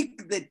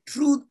speak the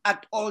truth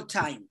at all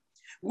times.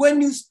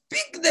 When you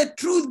speak the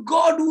truth,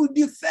 God will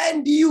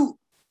defend you.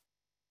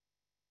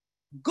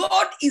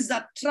 God is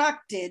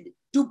attracted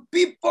to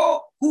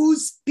people who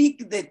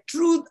speak the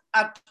truth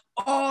at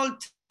all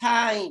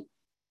times.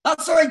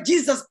 That's why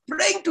Jesus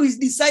praying to his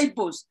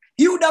disciples,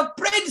 he would have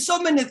prayed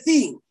so many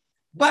things,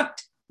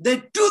 but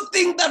the two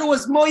things that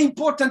was more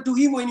important to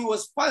him when he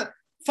was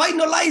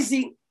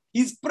finalizing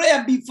his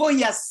prayer before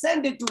he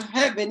ascended to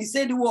heaven, he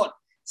said what?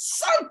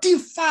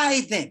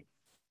 Sanctify them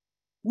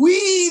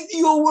with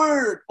your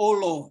word, O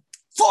Lord,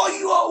 for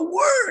your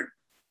word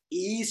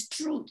is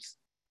truth.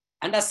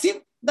 And as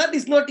if that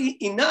is not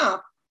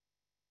enough,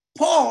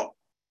 Paul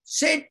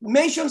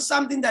mentioned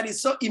something that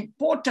is so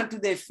important to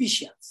the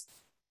Ephesians.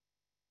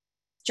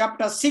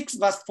 Chapter 6,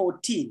 verse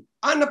 14.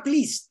 Anna,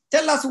 please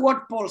tell us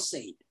what Paul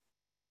said.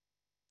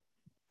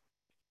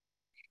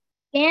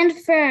 Stand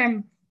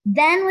firm,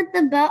 then with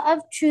the belt of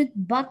truth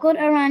buckled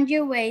around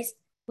your waist,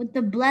 with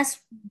the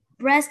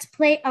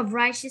breastplate of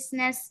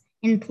righteousness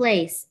in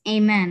place.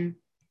 Amen.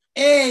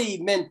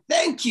 Amen.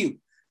 Thank you.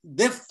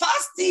 The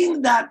first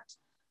thing that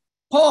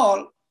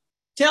Paul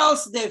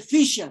tells the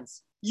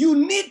Ephesians, you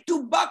need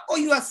to buckle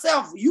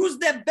yourself. Use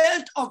the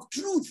belt of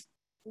truth.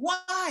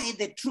 Why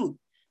the truth?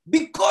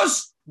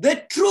 Because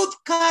the truth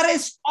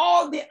carries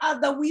all the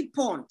other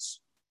weapons.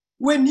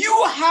 When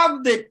you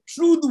have the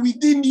truth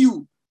within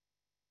you,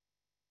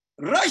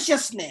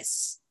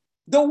 righteousness,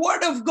 the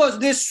word of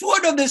God, the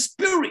sword of the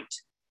Spirit,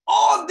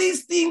 all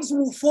these things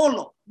will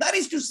follow. That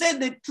is to say,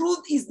 the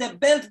truth is the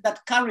belt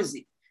that carries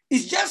it.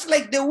 It's just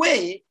like the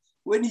way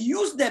when you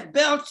use the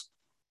belt,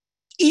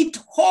 it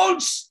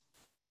holds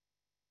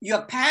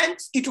your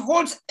pants, it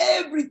holds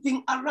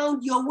everything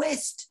around your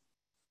waist.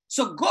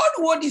 So God,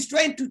 what he's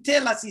trying to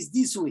tell us is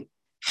this way: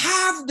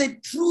 have the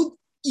truth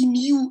in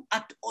you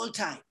at all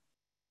times.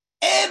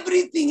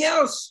 Everything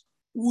else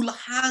will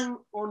hang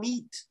on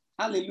it.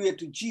 Hallelujah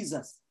to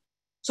Jesus.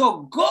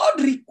 So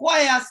God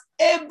requires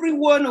every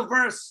one of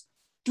us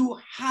to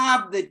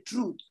have the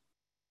truth.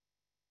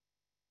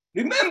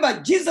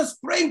 Remember, Jesus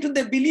praying to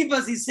the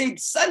believers, he said,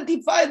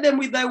 sanctify them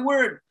with thy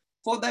word,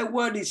 for thy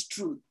word is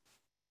truth.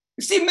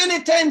 You see,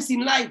 many times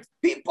in life,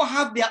 people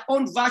have their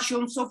own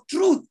versions of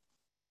truth.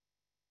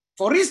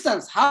 For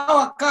instance,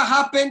 how a car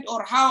happened,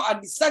 or how a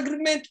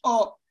disagreement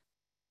or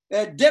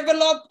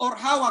developed, or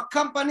how a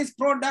company's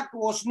product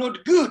was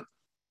not good.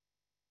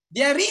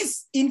 There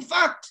is, in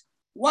fact,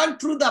 one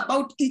truth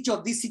about each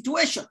of these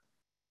situations.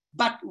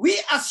 But we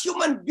as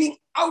human beings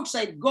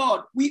outside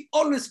God, we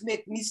always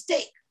make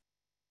mistakes.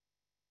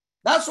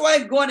 That's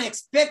why God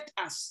expects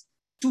us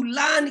to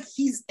learn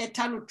his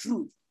eternal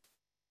truth.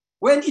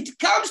 When it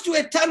comes to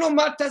eternal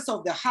matters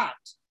of the heart,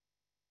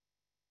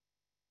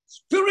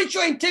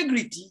 spiritual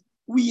integrity,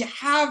 we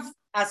have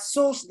a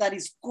source that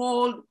is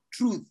called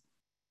truth.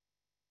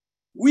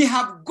 We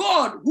have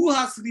God who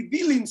has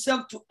revealed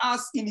himself to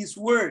us in his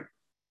word.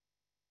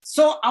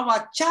 So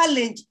our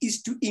challenge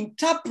is to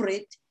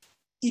interpret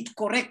it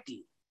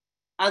correctly.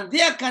 And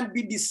there can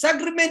be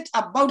disagreement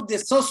about the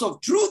source of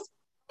truth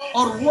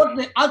or what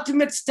the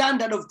ultimate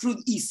standard of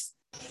truth is.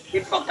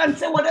 People can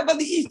say whatever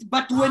it is,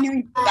 but when you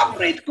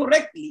interpret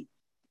correctly,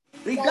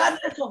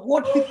 regardless of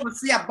what people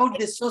say about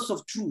the source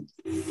of truth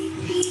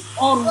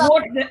or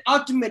what the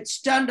ultimate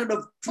standard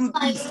of truth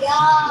is,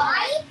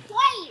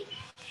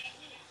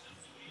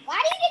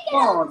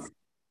 God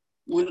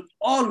will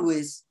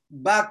always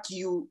back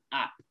you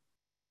up.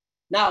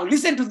 Now,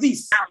 listen to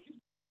this.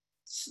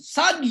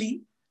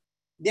 Sadly,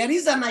 there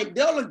is an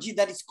ideology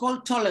that is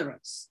called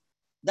tolerance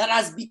that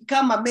has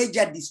become a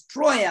major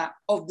destroyer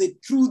of the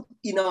truth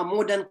in our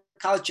modern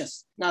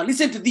cultures. Now,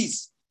 listen to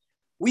this.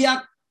 We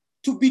are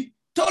to be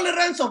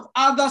tolerant of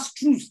others'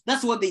 truths.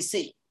 That's what they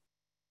say.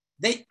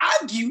 They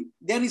argue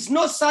there is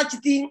no such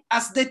thing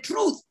as the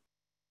truth.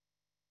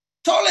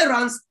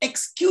 Tolerance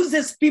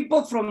excuses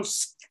people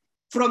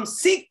from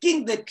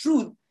seeking the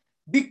truth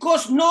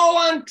because no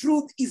one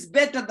truth is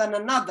better than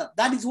another.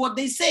 That is what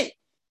they say.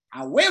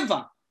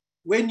 However,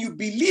 when you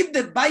believe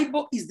the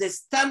Bible is the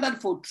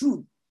standard for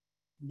truth,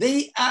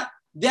 they are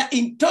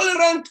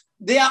intolerant.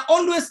 They are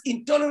always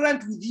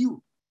intolerant with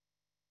you.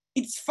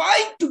 It's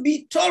fine to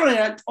be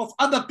tolerant of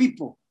other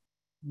people,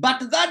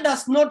 but that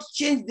does not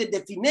change the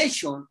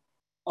definition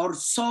or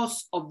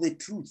source of the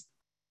truth.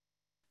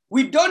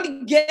 We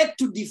don't get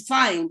to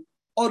define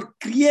or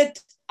create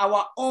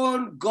our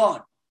own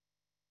God.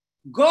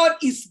 God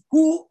is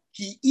who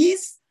he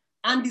is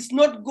and is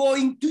not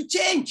going to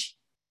change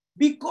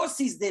because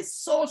he's the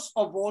source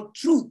of all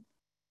truth.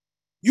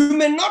 You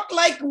may not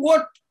like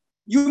who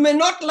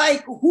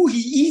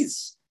he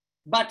is,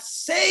 but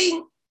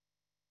saying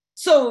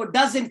so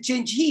doesn't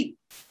change him.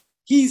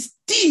 He is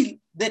still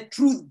the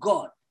truth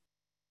God,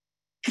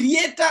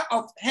 creator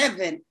of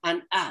heaven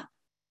and earth.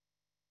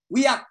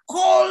 We are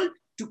called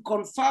to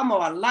conform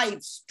our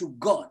lives to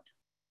God,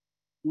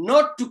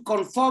 not to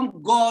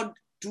conform God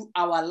to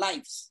our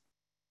lives.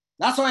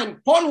 That's why when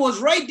Paul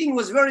was writing,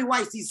 was very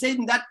wise. He said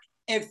in that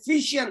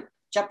Ephesians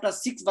chapter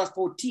 6, verse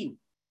 14,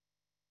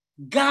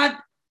 guard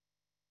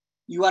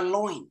your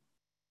loin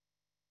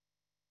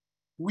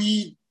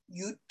with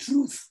your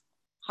truth.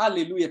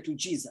 Hallelujah to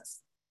Jesus.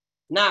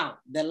 Now,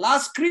 the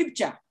last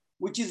scripture,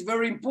 which is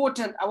very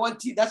important,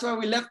 that's why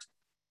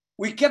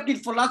we kept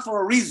it for last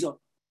for a reason.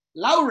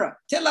 Laura,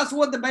 tell us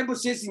what the Bible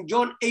says in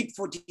John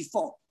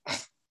 8:44.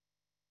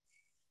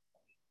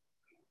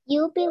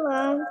 You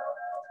belong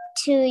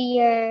to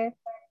your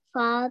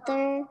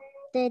father,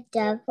 the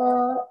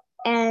devil,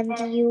 and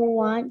you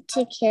want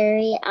to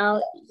carry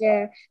out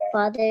your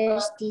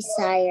father's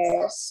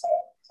desires.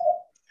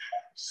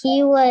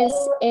 He was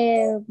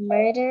a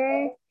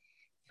murderer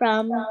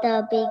from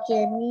the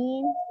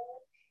beginning,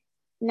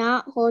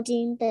 not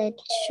holding the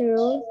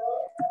truth,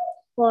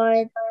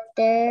 for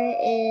there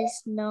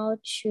is no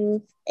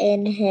truth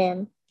in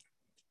him.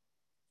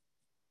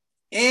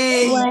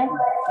 Hey. When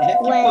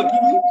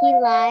he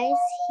lies,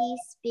 he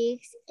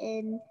speaks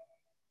in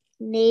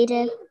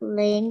native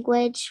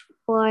language,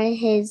 for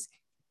he's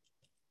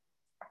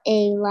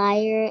a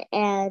liar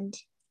and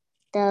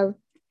the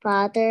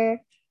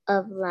father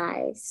of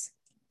lies.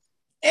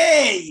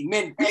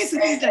 Amen. Please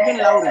read it again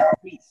louder,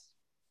 please.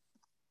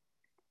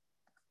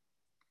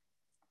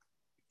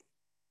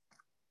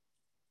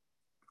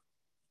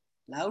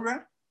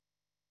 Laura?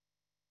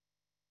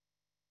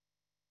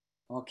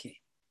 Okay.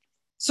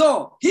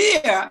 So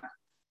here,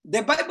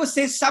 the Bible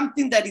says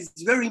something that is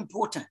very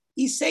important.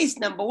 It says,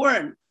 number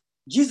one,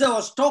 Jesus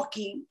was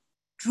talking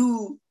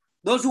to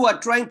those who are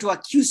trying to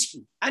accuse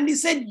him. And he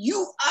said,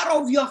 you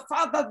are of your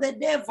father, the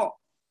devil.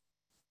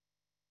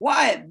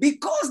 Why?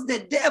 Because the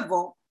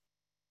devil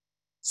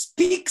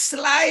speaks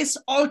lies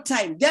all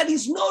time. There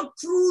is no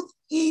truth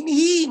in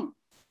him.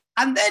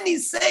 And then he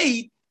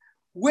said,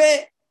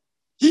 where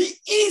he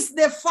is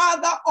the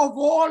father of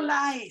all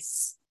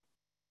lies.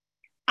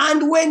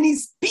 And when he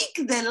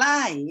speaks the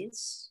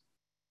lies,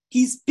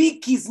 he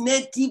speaks his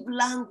native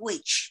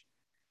language.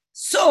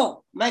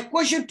 So my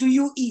question to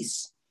you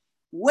is,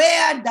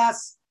 where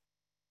does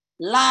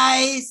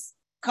lies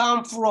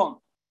come from?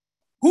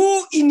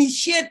 Who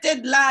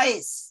initiated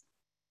lies?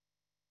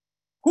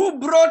 Who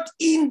brought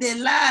in the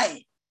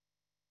lie?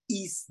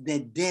 Is the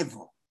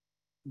devil.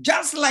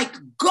 Just like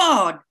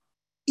God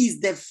is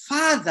the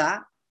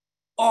father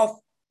of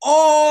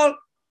all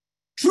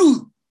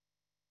truth,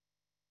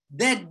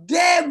 the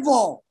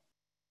devil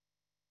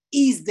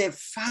is the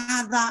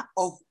father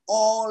of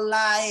all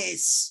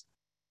lies.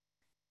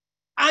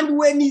 And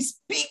when he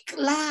speaks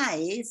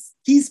lies,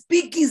 he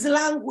speaks his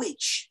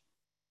language.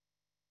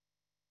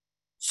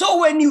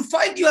 So when you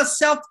find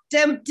yourself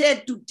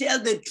tempted to tell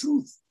the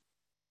truth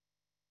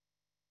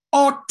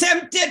or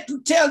tempted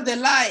to tell the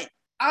lie,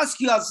 ask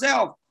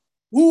yourself,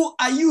 who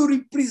are you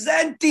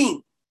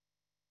representing?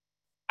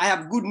 I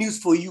have good news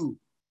for you.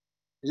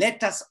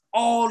 Let us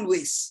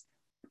always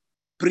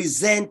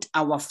present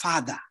our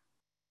Father.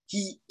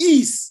 He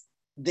is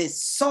the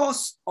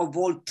source of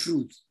all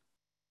truth.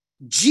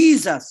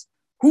 Jesus,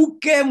 who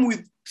came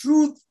with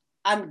truth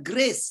and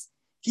grace,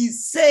 he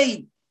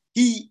said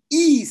he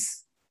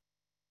is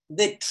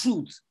the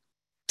truth.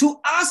 To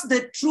us,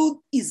 the truth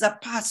is a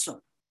person.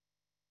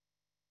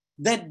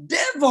 The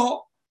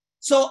devil,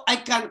 so I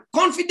can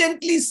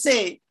confidently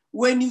say,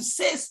 when you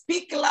say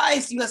speak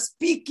lies, you are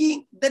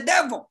speaking the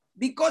devil.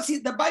 Because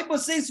the Bible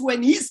says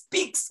when he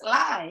speaks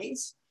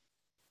lies,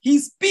 he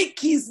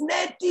speaks his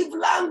native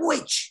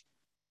language.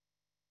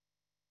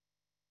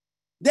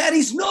 There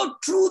is no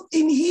truth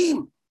in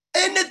him.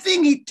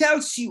 Anything he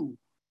tells you,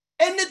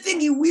 anything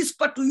he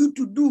whispers to you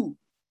to do,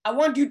 I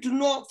want you to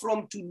know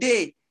from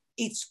today,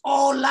 it's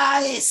all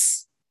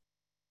lies.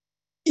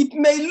 It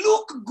may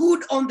look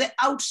good on the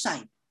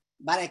outside,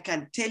 but I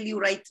can tell you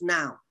right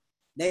now,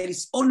 there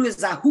is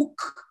always a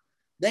hook.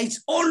 There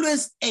is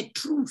always a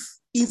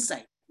truth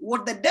inside.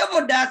 What the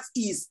devil does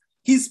is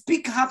he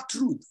speaks half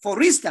truth.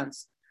 For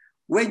instance,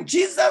 when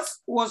Jesus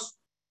was,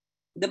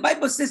 the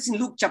Bible says in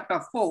Luke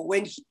chapter 4,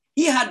 when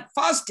he had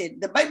fasted,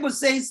 the Bible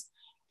says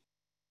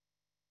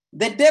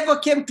the devil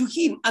came to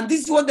him. And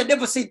this is what the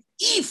devil said,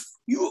 if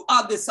you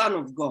are the Son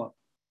of God,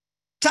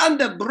 turn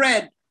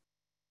the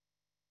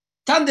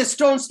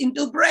stones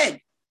into bread.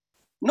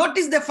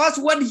 Notice the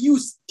first word he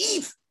used,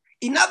 if.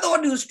 In other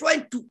words, he was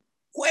trying to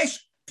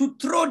to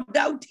throw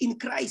doubt in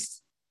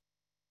Christ.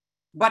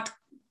 But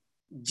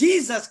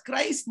Jesus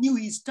Christ knew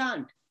his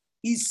stand.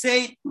 He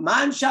said,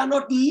 man shall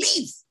not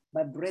live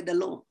by bread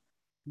alone,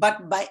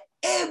 but by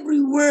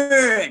every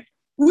word,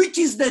 which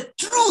is the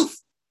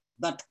truth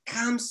that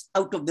comes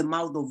out of the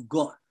mouth of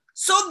God.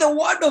 So the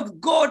word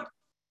of God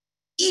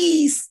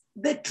is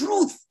the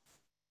truth.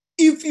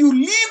 If you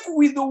live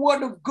with the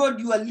word of God,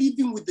 you are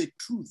living with the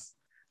truth.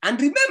 And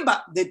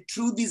remember, the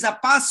truth is a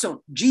person.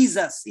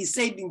 Jesus, he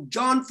said in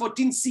John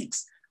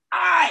 14:6,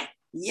 I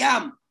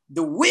am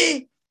the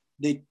way,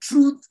 the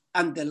truth,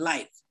 and the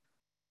life.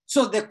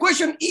 So the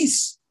question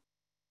is,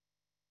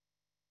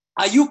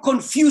 are you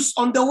confused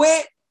on the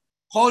way?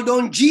 Hold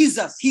on,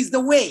 Jesus, he's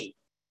the way.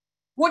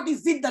 What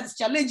is it that's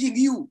challenging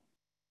you?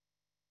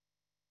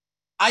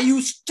 Are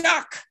you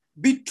stuck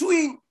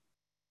between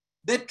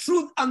the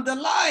truth and the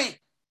lie?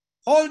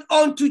 Hold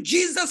on to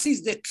Jesus,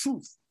 is the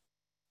truth.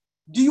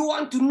 Do you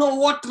want to know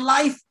what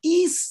life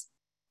is?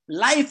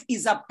 Life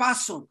is a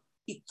person.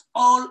 It's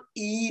all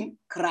in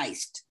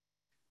Christ.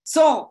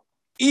 So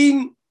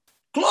in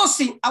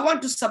closing, I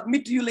want to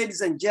submit to you,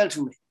 ladies and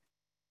gentlemen,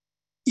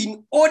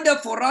 in order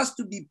for us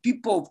to be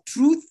people of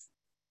truth,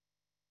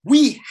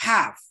 we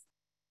have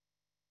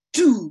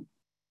to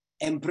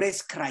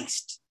embrace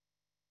Christ.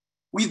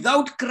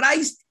 Without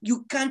Christ,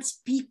 you can't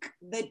speak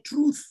the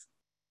truth.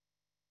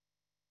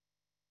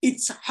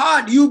 It's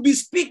hard. You'll be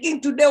speaking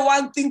today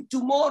one thing,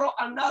 tomorrow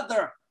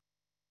another.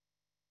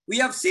 We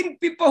have seen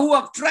people who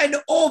have tried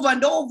over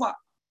and over.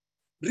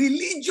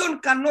 Religion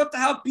cannot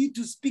help you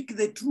to speak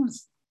the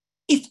truth.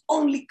 It's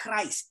only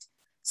Christ.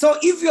 So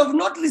if you have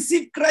not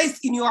received Christ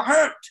in your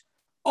heart,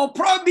 or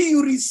probably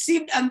you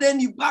received and then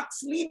you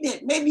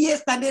backslided, maybe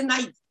yesterday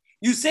night,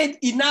 you said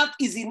enough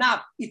is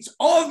enough. It's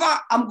over,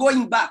 I'm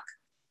going back.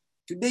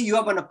 Today you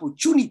have an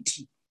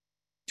opportunity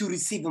to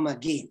receive him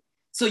again.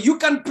 So you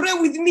can pray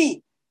with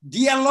me.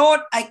 Dear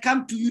Lord, I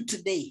come to you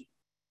today.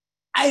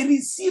 I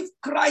receive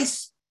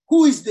Christ,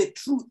 who is the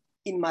truth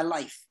in my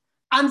life.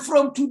 And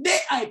from today,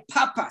 I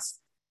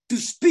purpose to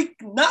speak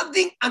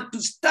nothing and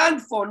to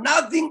stand for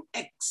nothing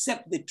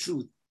except the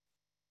truth.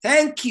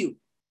 Thank you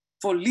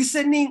for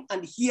listening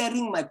and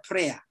hearing my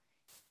prayer.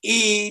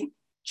 In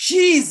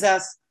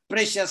Jesus'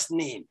 precious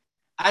name.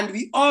 And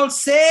we all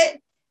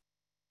say,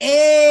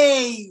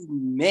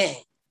 Amen.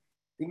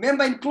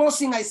 Remember, in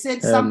closing, I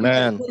said something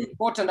that's very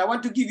important. I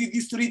want to give you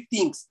these three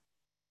things.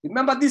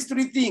 Remember these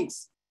three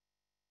things.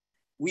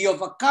 We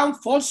overcome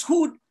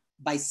falsehood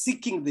by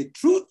seeking the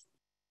truth.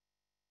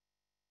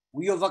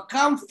 We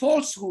overcome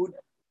falsehood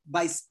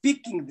by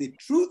speaking the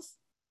truth.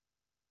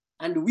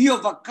 And we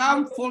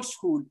overcome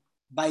falsehood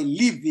by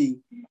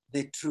living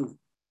the truth.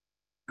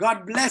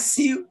 God bless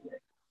you.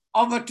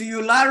 Over to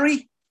you,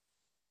 Larry.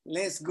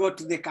 Let's go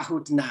to the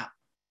Kahoot now.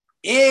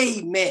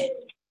 Amen.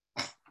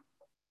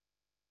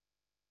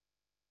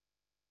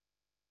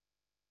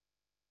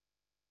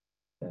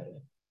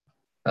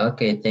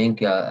 Okay,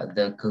 thank you.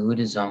 The Kahoot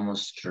is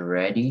almost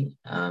ready.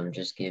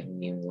 Just give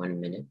me 1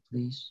 minute,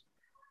 please.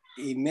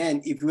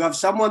 Amen. If you have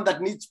someone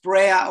that needs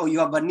prayer or you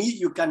have a need,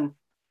 you can,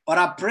 or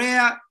a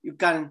prayer, you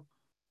can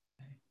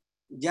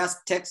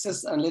just text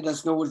us and let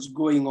us know what's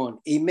going on.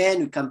 Amen.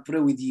 We can pray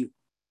with you.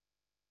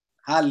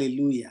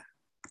 Hallelujah.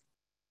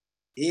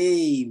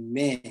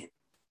 Amen.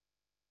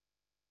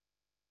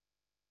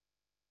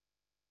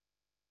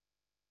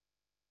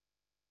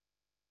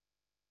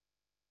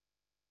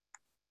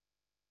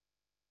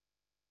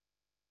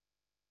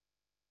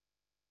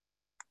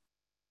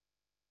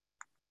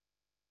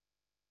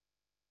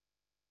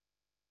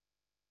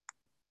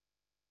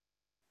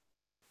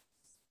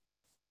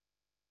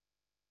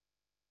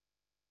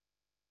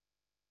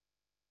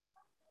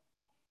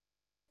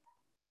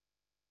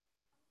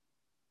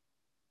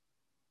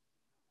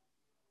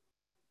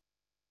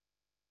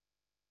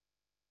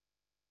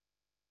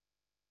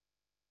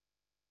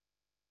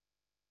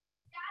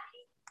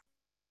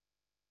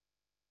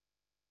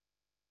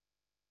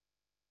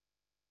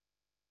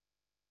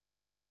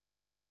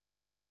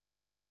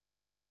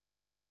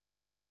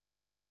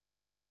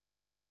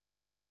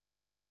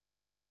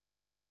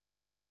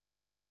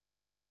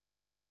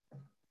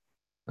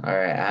 All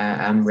right,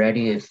 I'm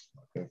ready if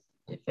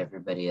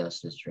everybody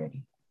else is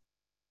ready.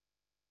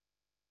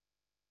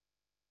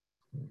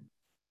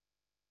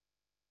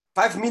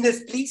 5 minutes,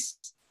 please,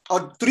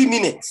 or 3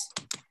 minutes.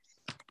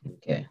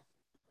 Okay.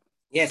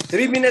 Yes,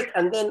 3 minutes,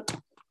 and then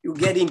you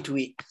get into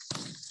it.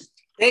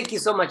 Thank you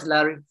so much,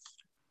 Larry.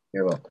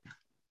 You're welcome.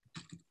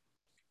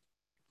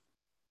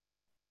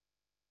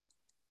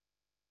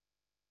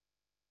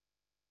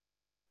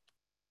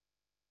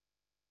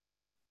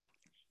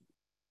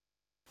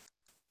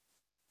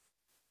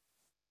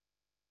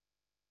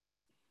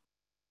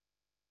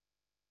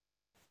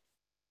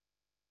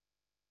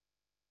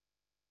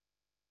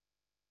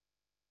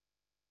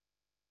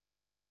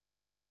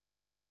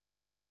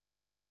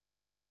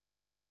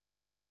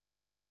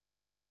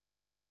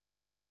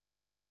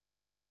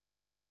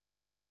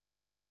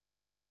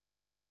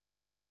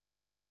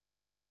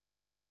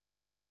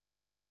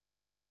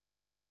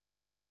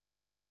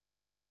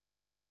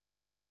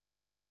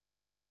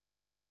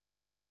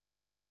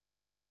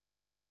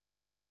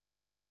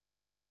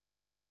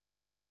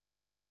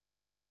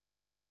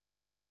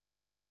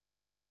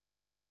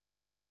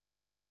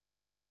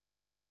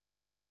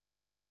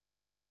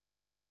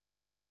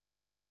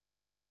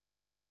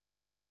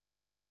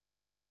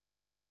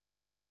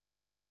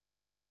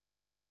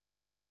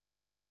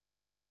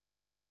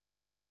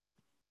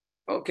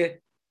 Okay.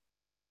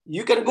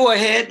 You can go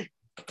ahead.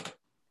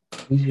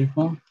 Use your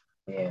phone.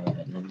 Yeah,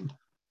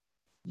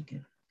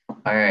 okay.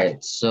 All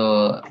right,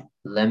 so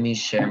let me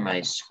share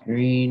my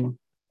screen.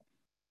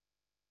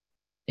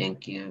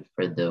 Thank you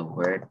for the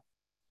word,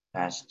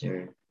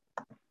 Pastor.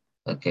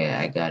 Okay,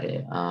 I got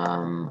it.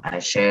 I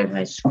shared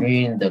my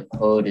screen. The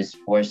code is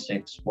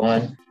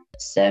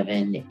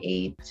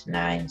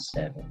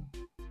 4617897.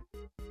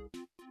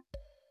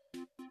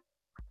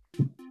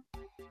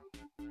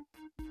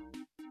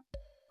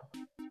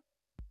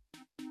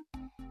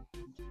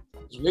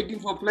 It's waiting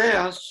for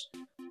players.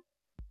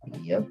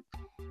 Yep.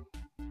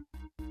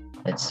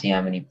 Let's see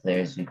how many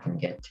players we can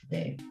get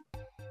today.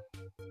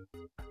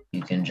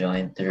 You can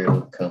join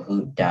through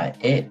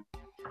Kahoot.it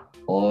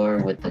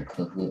or with the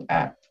Kahoot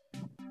app.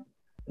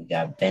 We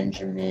got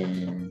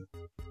Benjamin,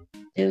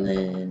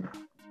 Dylan,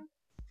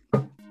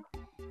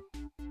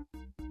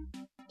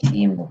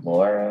 Team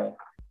Laura.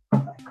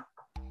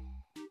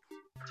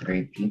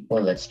 3 people.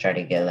 Let's try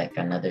to get like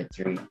another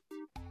 3,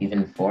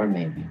 even 4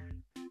 maybe.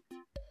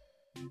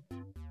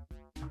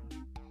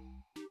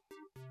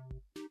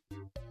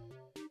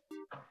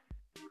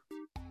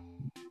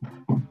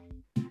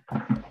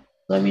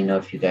 Let me know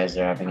if you guys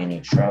are having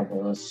any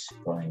troubles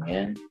going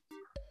in.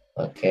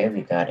 Okay,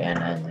 we got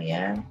Anna and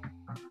Leanne.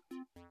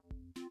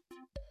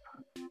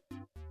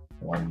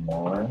 1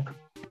 more.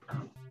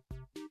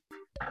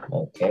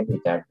 Okay, we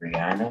got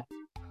Brianna.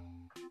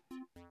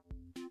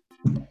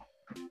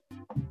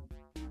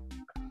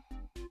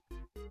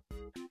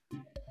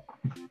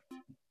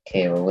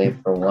 Okay, we'll wait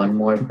for 1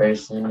 more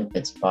person if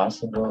it's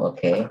possible.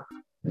 Okay,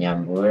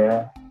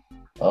 Nyambura.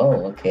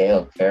 Oh, okay,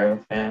 Okara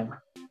fam.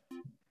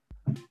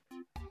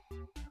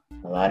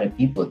 A lot of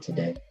people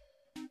today.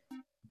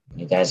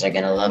 You guys are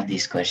gonna love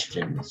these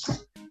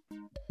questions.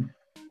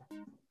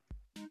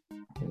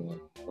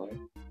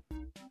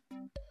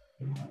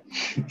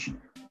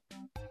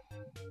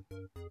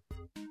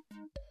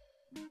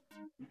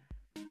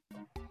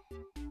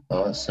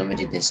 Oh,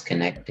 somebody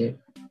disconnected.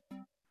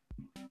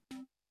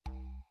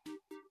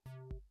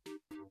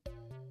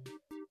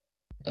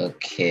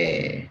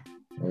 Okay,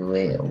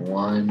 wait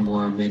 1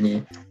 more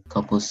minute,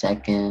 couple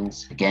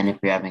seconds. Again, if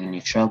you're having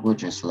any trouble,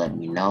 just let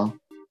me know.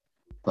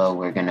 But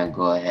we're gonna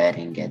go ahead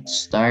and get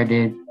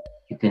started.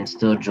 You can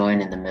still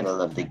join in the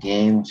middle of the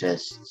game.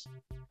 Just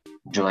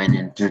join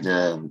in through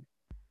the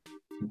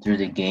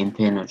game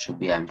pin, which will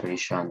be, I'm pretty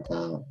sure, on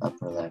the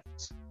upper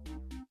left.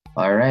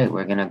 All right,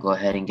 we're gonna go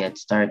ahead and get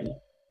started.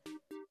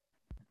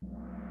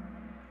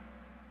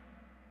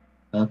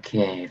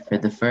 Okay, for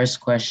the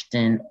first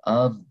question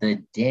of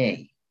the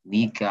day,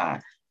 we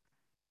got,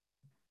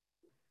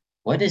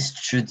 what does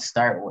truth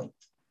start with?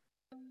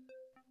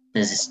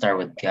 Does it start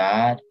with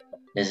God?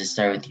 Does it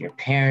start with your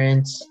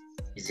parents?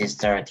 Does it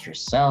start with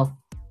yourself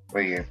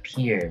or your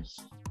peers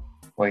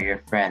or your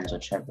friends,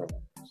 whichever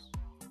ones?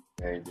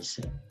 They're the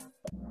same.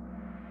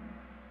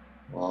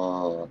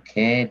 Oh,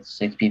 okay,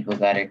 6 people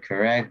got it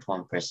correct.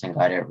 1 person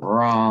got it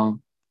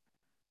wrong.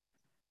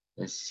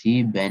 Let's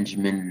see,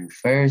 Benjamin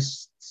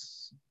first.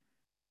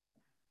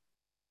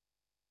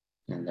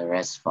 And the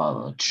rest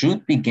follow.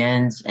 Truth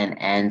begins and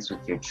ends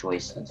with your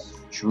choices.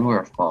 True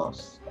or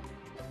false?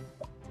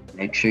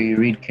 Make sure you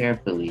read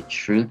carefully.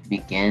 Truth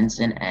begins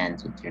and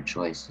ends with your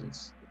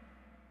choices.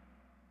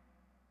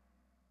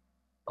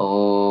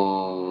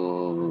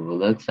 Oh,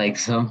 looks like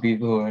some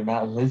people were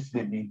not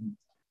listening.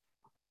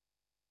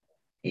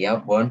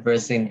 Yep, 1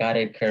 person got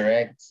it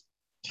correct.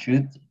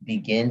 Truth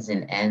begins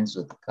and ends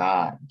with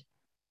God.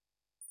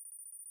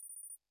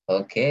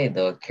 Okay,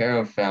 the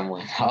Carol fam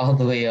went all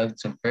the way up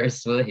to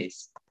first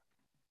place.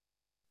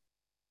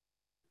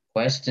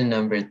 Question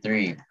number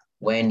 3.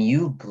 When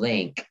you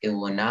blink, it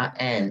will not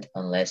end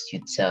unless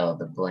you tell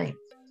the blank.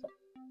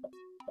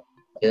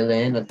 Fill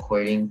in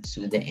according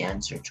to the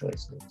answer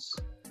choices.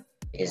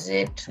 Is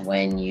it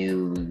when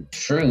you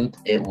truth,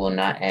 it will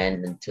not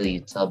end until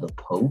you tell the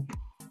Pope?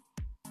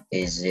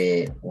 Is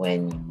it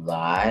when you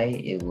lie,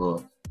 it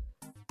will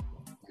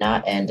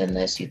not end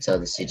unless you tell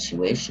the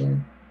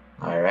situation?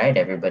 All right,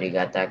 everybody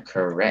got that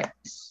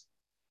correct.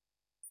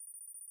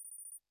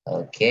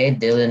 Okay,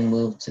 Dylan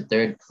moved to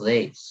 3rd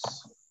place.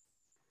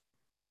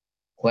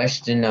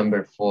 Question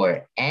number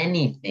 4.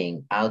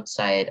 Anything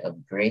outside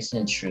of grace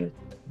and truth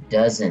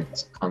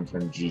doesn't come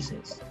from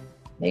Jesus.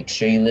 Make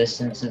sure you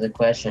listen to the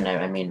question.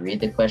 I mean, read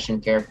the question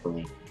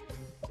carefully.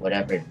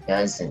 Whatever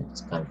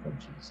doesn't come from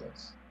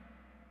Jesus.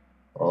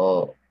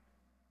 Oh,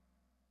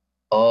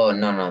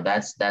 no,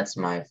 that's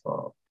my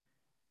fault.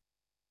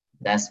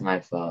 That's my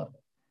fault.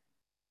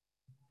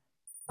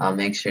 I'll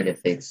make sure to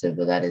fix it,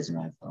 but that is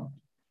my fault.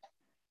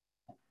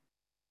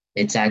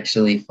 It's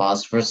actually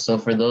false. So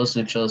for those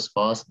who chose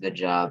false, good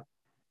job.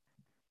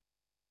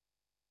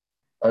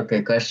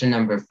 Okay, question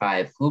number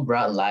 5. Who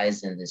brought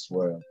lies in this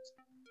world?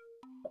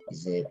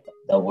 Is it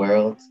the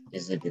world?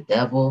 Is it the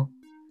devil?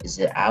 Is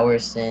it our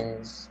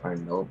sins or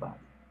nobody?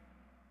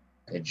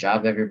 Good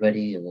job,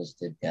 everybody. It was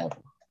the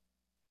devil.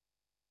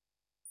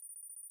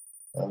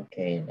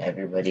 Okay, and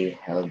everybody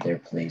held their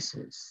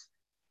places.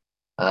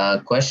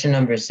 Question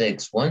number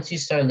 6. Once you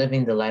start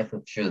living the life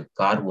of truth,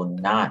 God will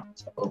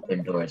not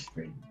open doors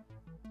for you.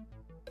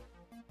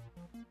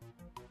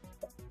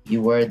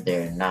 Keyword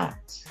there, not.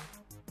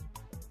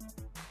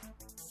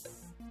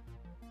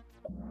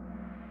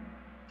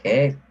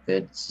 Okay,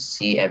 good to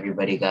see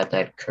everybody got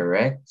that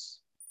correct.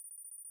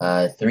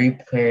 3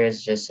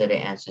 players just said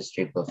an answer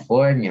straight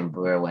before.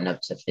 Nyambura went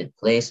up to 5th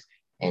place,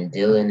 and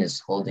Dylan is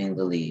holding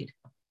the lead.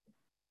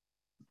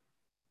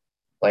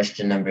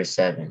 Question number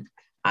 7.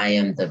 I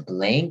am the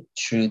blank,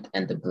 truth,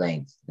 and the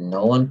blank.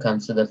 No one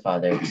comes to the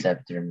Father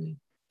except through me.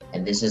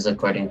 And this is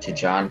according to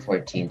John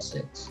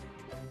 14:6.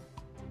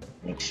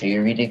 Make sure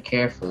you read it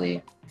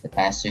carefully. The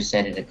pastor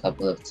said it a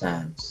couple of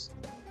times.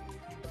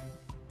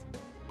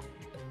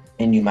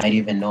 And you might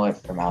even know it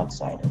from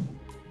outside of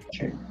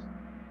church.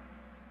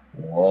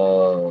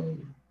 Whoa.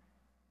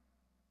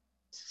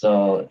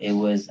 So it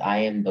was, I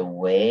am the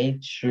way,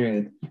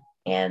 truth,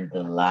 and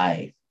the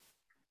life.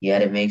 You got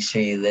to make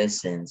sure you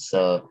listen.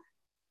 So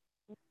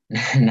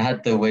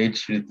not the way,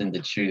 truth, and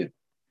the truth.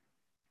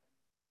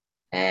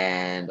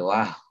 And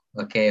wow.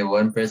 Okay,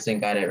 one person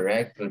got it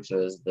right, which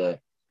was the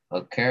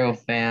Carol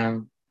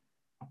fam.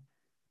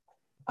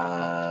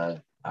 All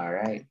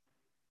right.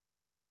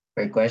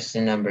 For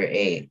question number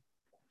 8.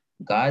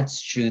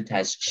 God's truth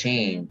has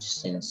changed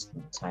since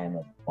the time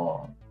of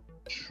Paul.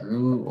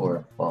 True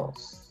or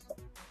false?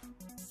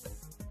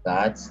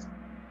 God's,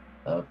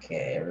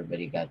 okay,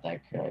 everybody got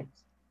that correct.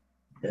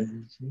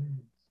 Doesn't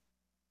change.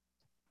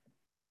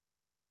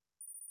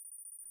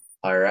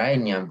 All right,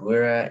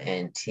 Nyambura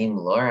and Team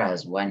Laura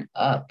has went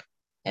up,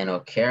 and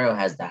Okero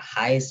has the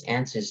highest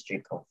answer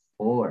streak of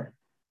 4.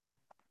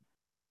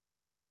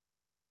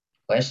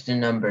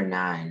 Question number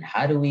 9.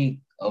 How do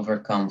we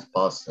overcome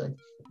falsehood?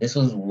 This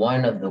was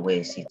one of the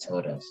ways he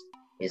told us.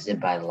 Is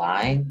it by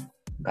lying,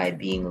 by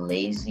being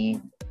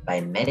lazy, by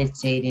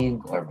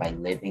meditating, or by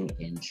living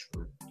in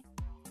truth?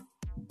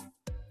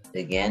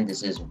 Again,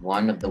 this is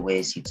one of the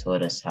ways he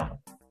taught us how.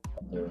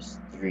 There's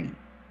 3.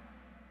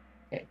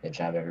 Okay, good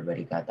job,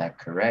 everybody got that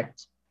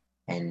correct.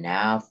 And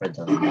now for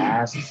the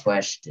last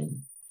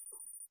question.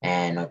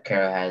 And the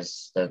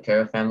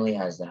Okero family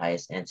has the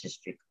highest answer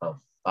streak of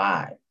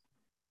 5.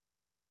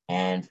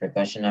 And for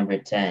question number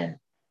 10,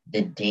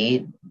 the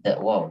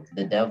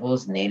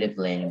devil's native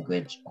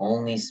language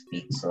only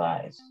speaks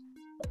lies.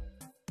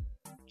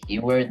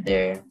 Keyword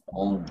there,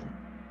 only.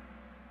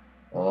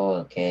 Oh,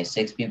 okay,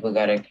 6 people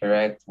got it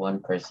correct, 1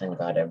 person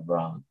got it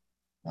wrong.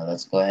 Now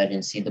let's go ahead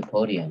and see the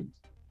podium.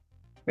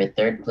 For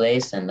 3rd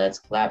place, and let's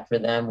clap for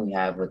them, we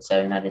have with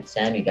 7 out of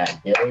 10, we got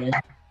Dylan.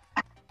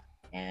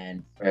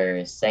 And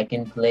for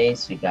 2nd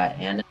place, we got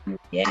Anna and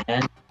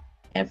Yan.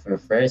 And for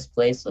 1st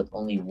place, with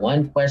only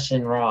 1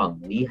 question wrong,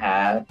 we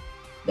have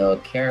the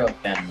Okero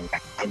family.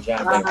 Good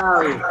job,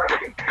 everybody.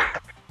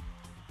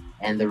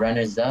 And the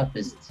runners-up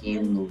is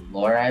Team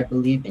Laura, I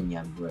believe, and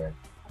Nyambura.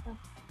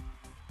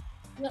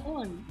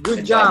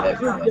 Good job.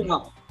 Good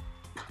job.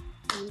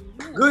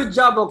 Good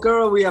job,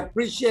 Okero. We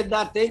appreciate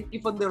that. Thank you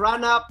for the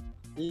run-up,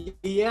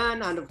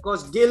 Leanne, and of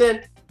course,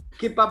 Dylan.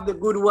 Keep up the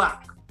good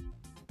work.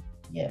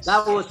 Yes.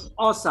 That was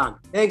awesome.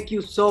 Thank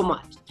you so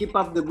much. Keep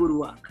up the good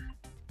work.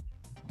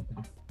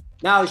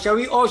 Now, shall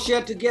we all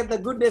share together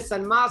goodness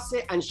and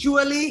mercy, and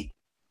surely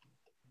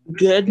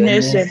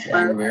goodness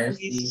and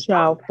mercy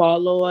shall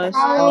follow us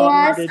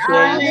all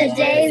the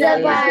days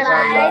of our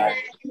life,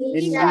 and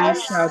we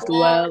shall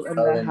dwell in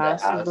the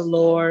house of the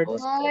Lord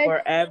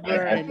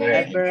forever and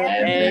ever.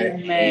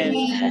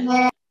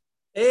 Amen.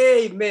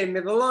 Amen. May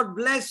the Lord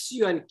bless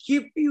you and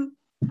keep you,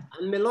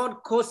 and may the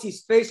Lord cause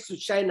his face to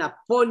shine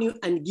upon you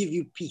and give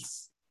you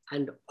peace.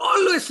 And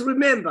always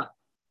remember,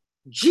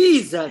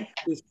 Jesus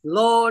is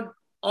Lord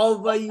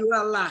over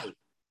your life.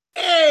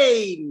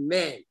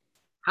 Amen.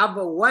 Have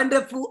a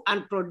wonderful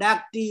and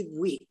productive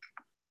week.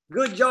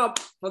 Good job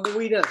for the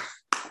winners.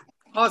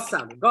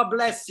 Awesome. God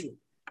bless you.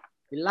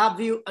 We love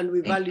you and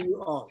we value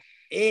you all.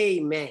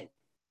 Amen.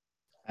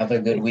 Have a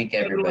good week,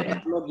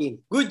 everybody.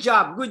 Good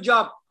job. Good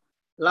job,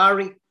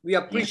 Larry. We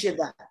appreciate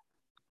that.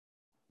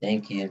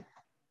 Thank you.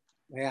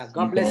 Yeah,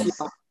 God bless you.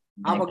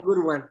 Have a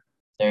good one.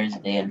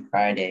 Thursday and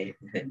Friday.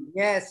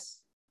 Yes.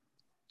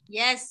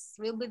 Yes,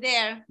 we'll be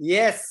there.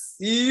 Yes.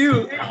 See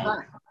you.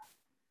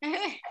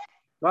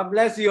 God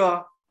bless you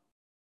all.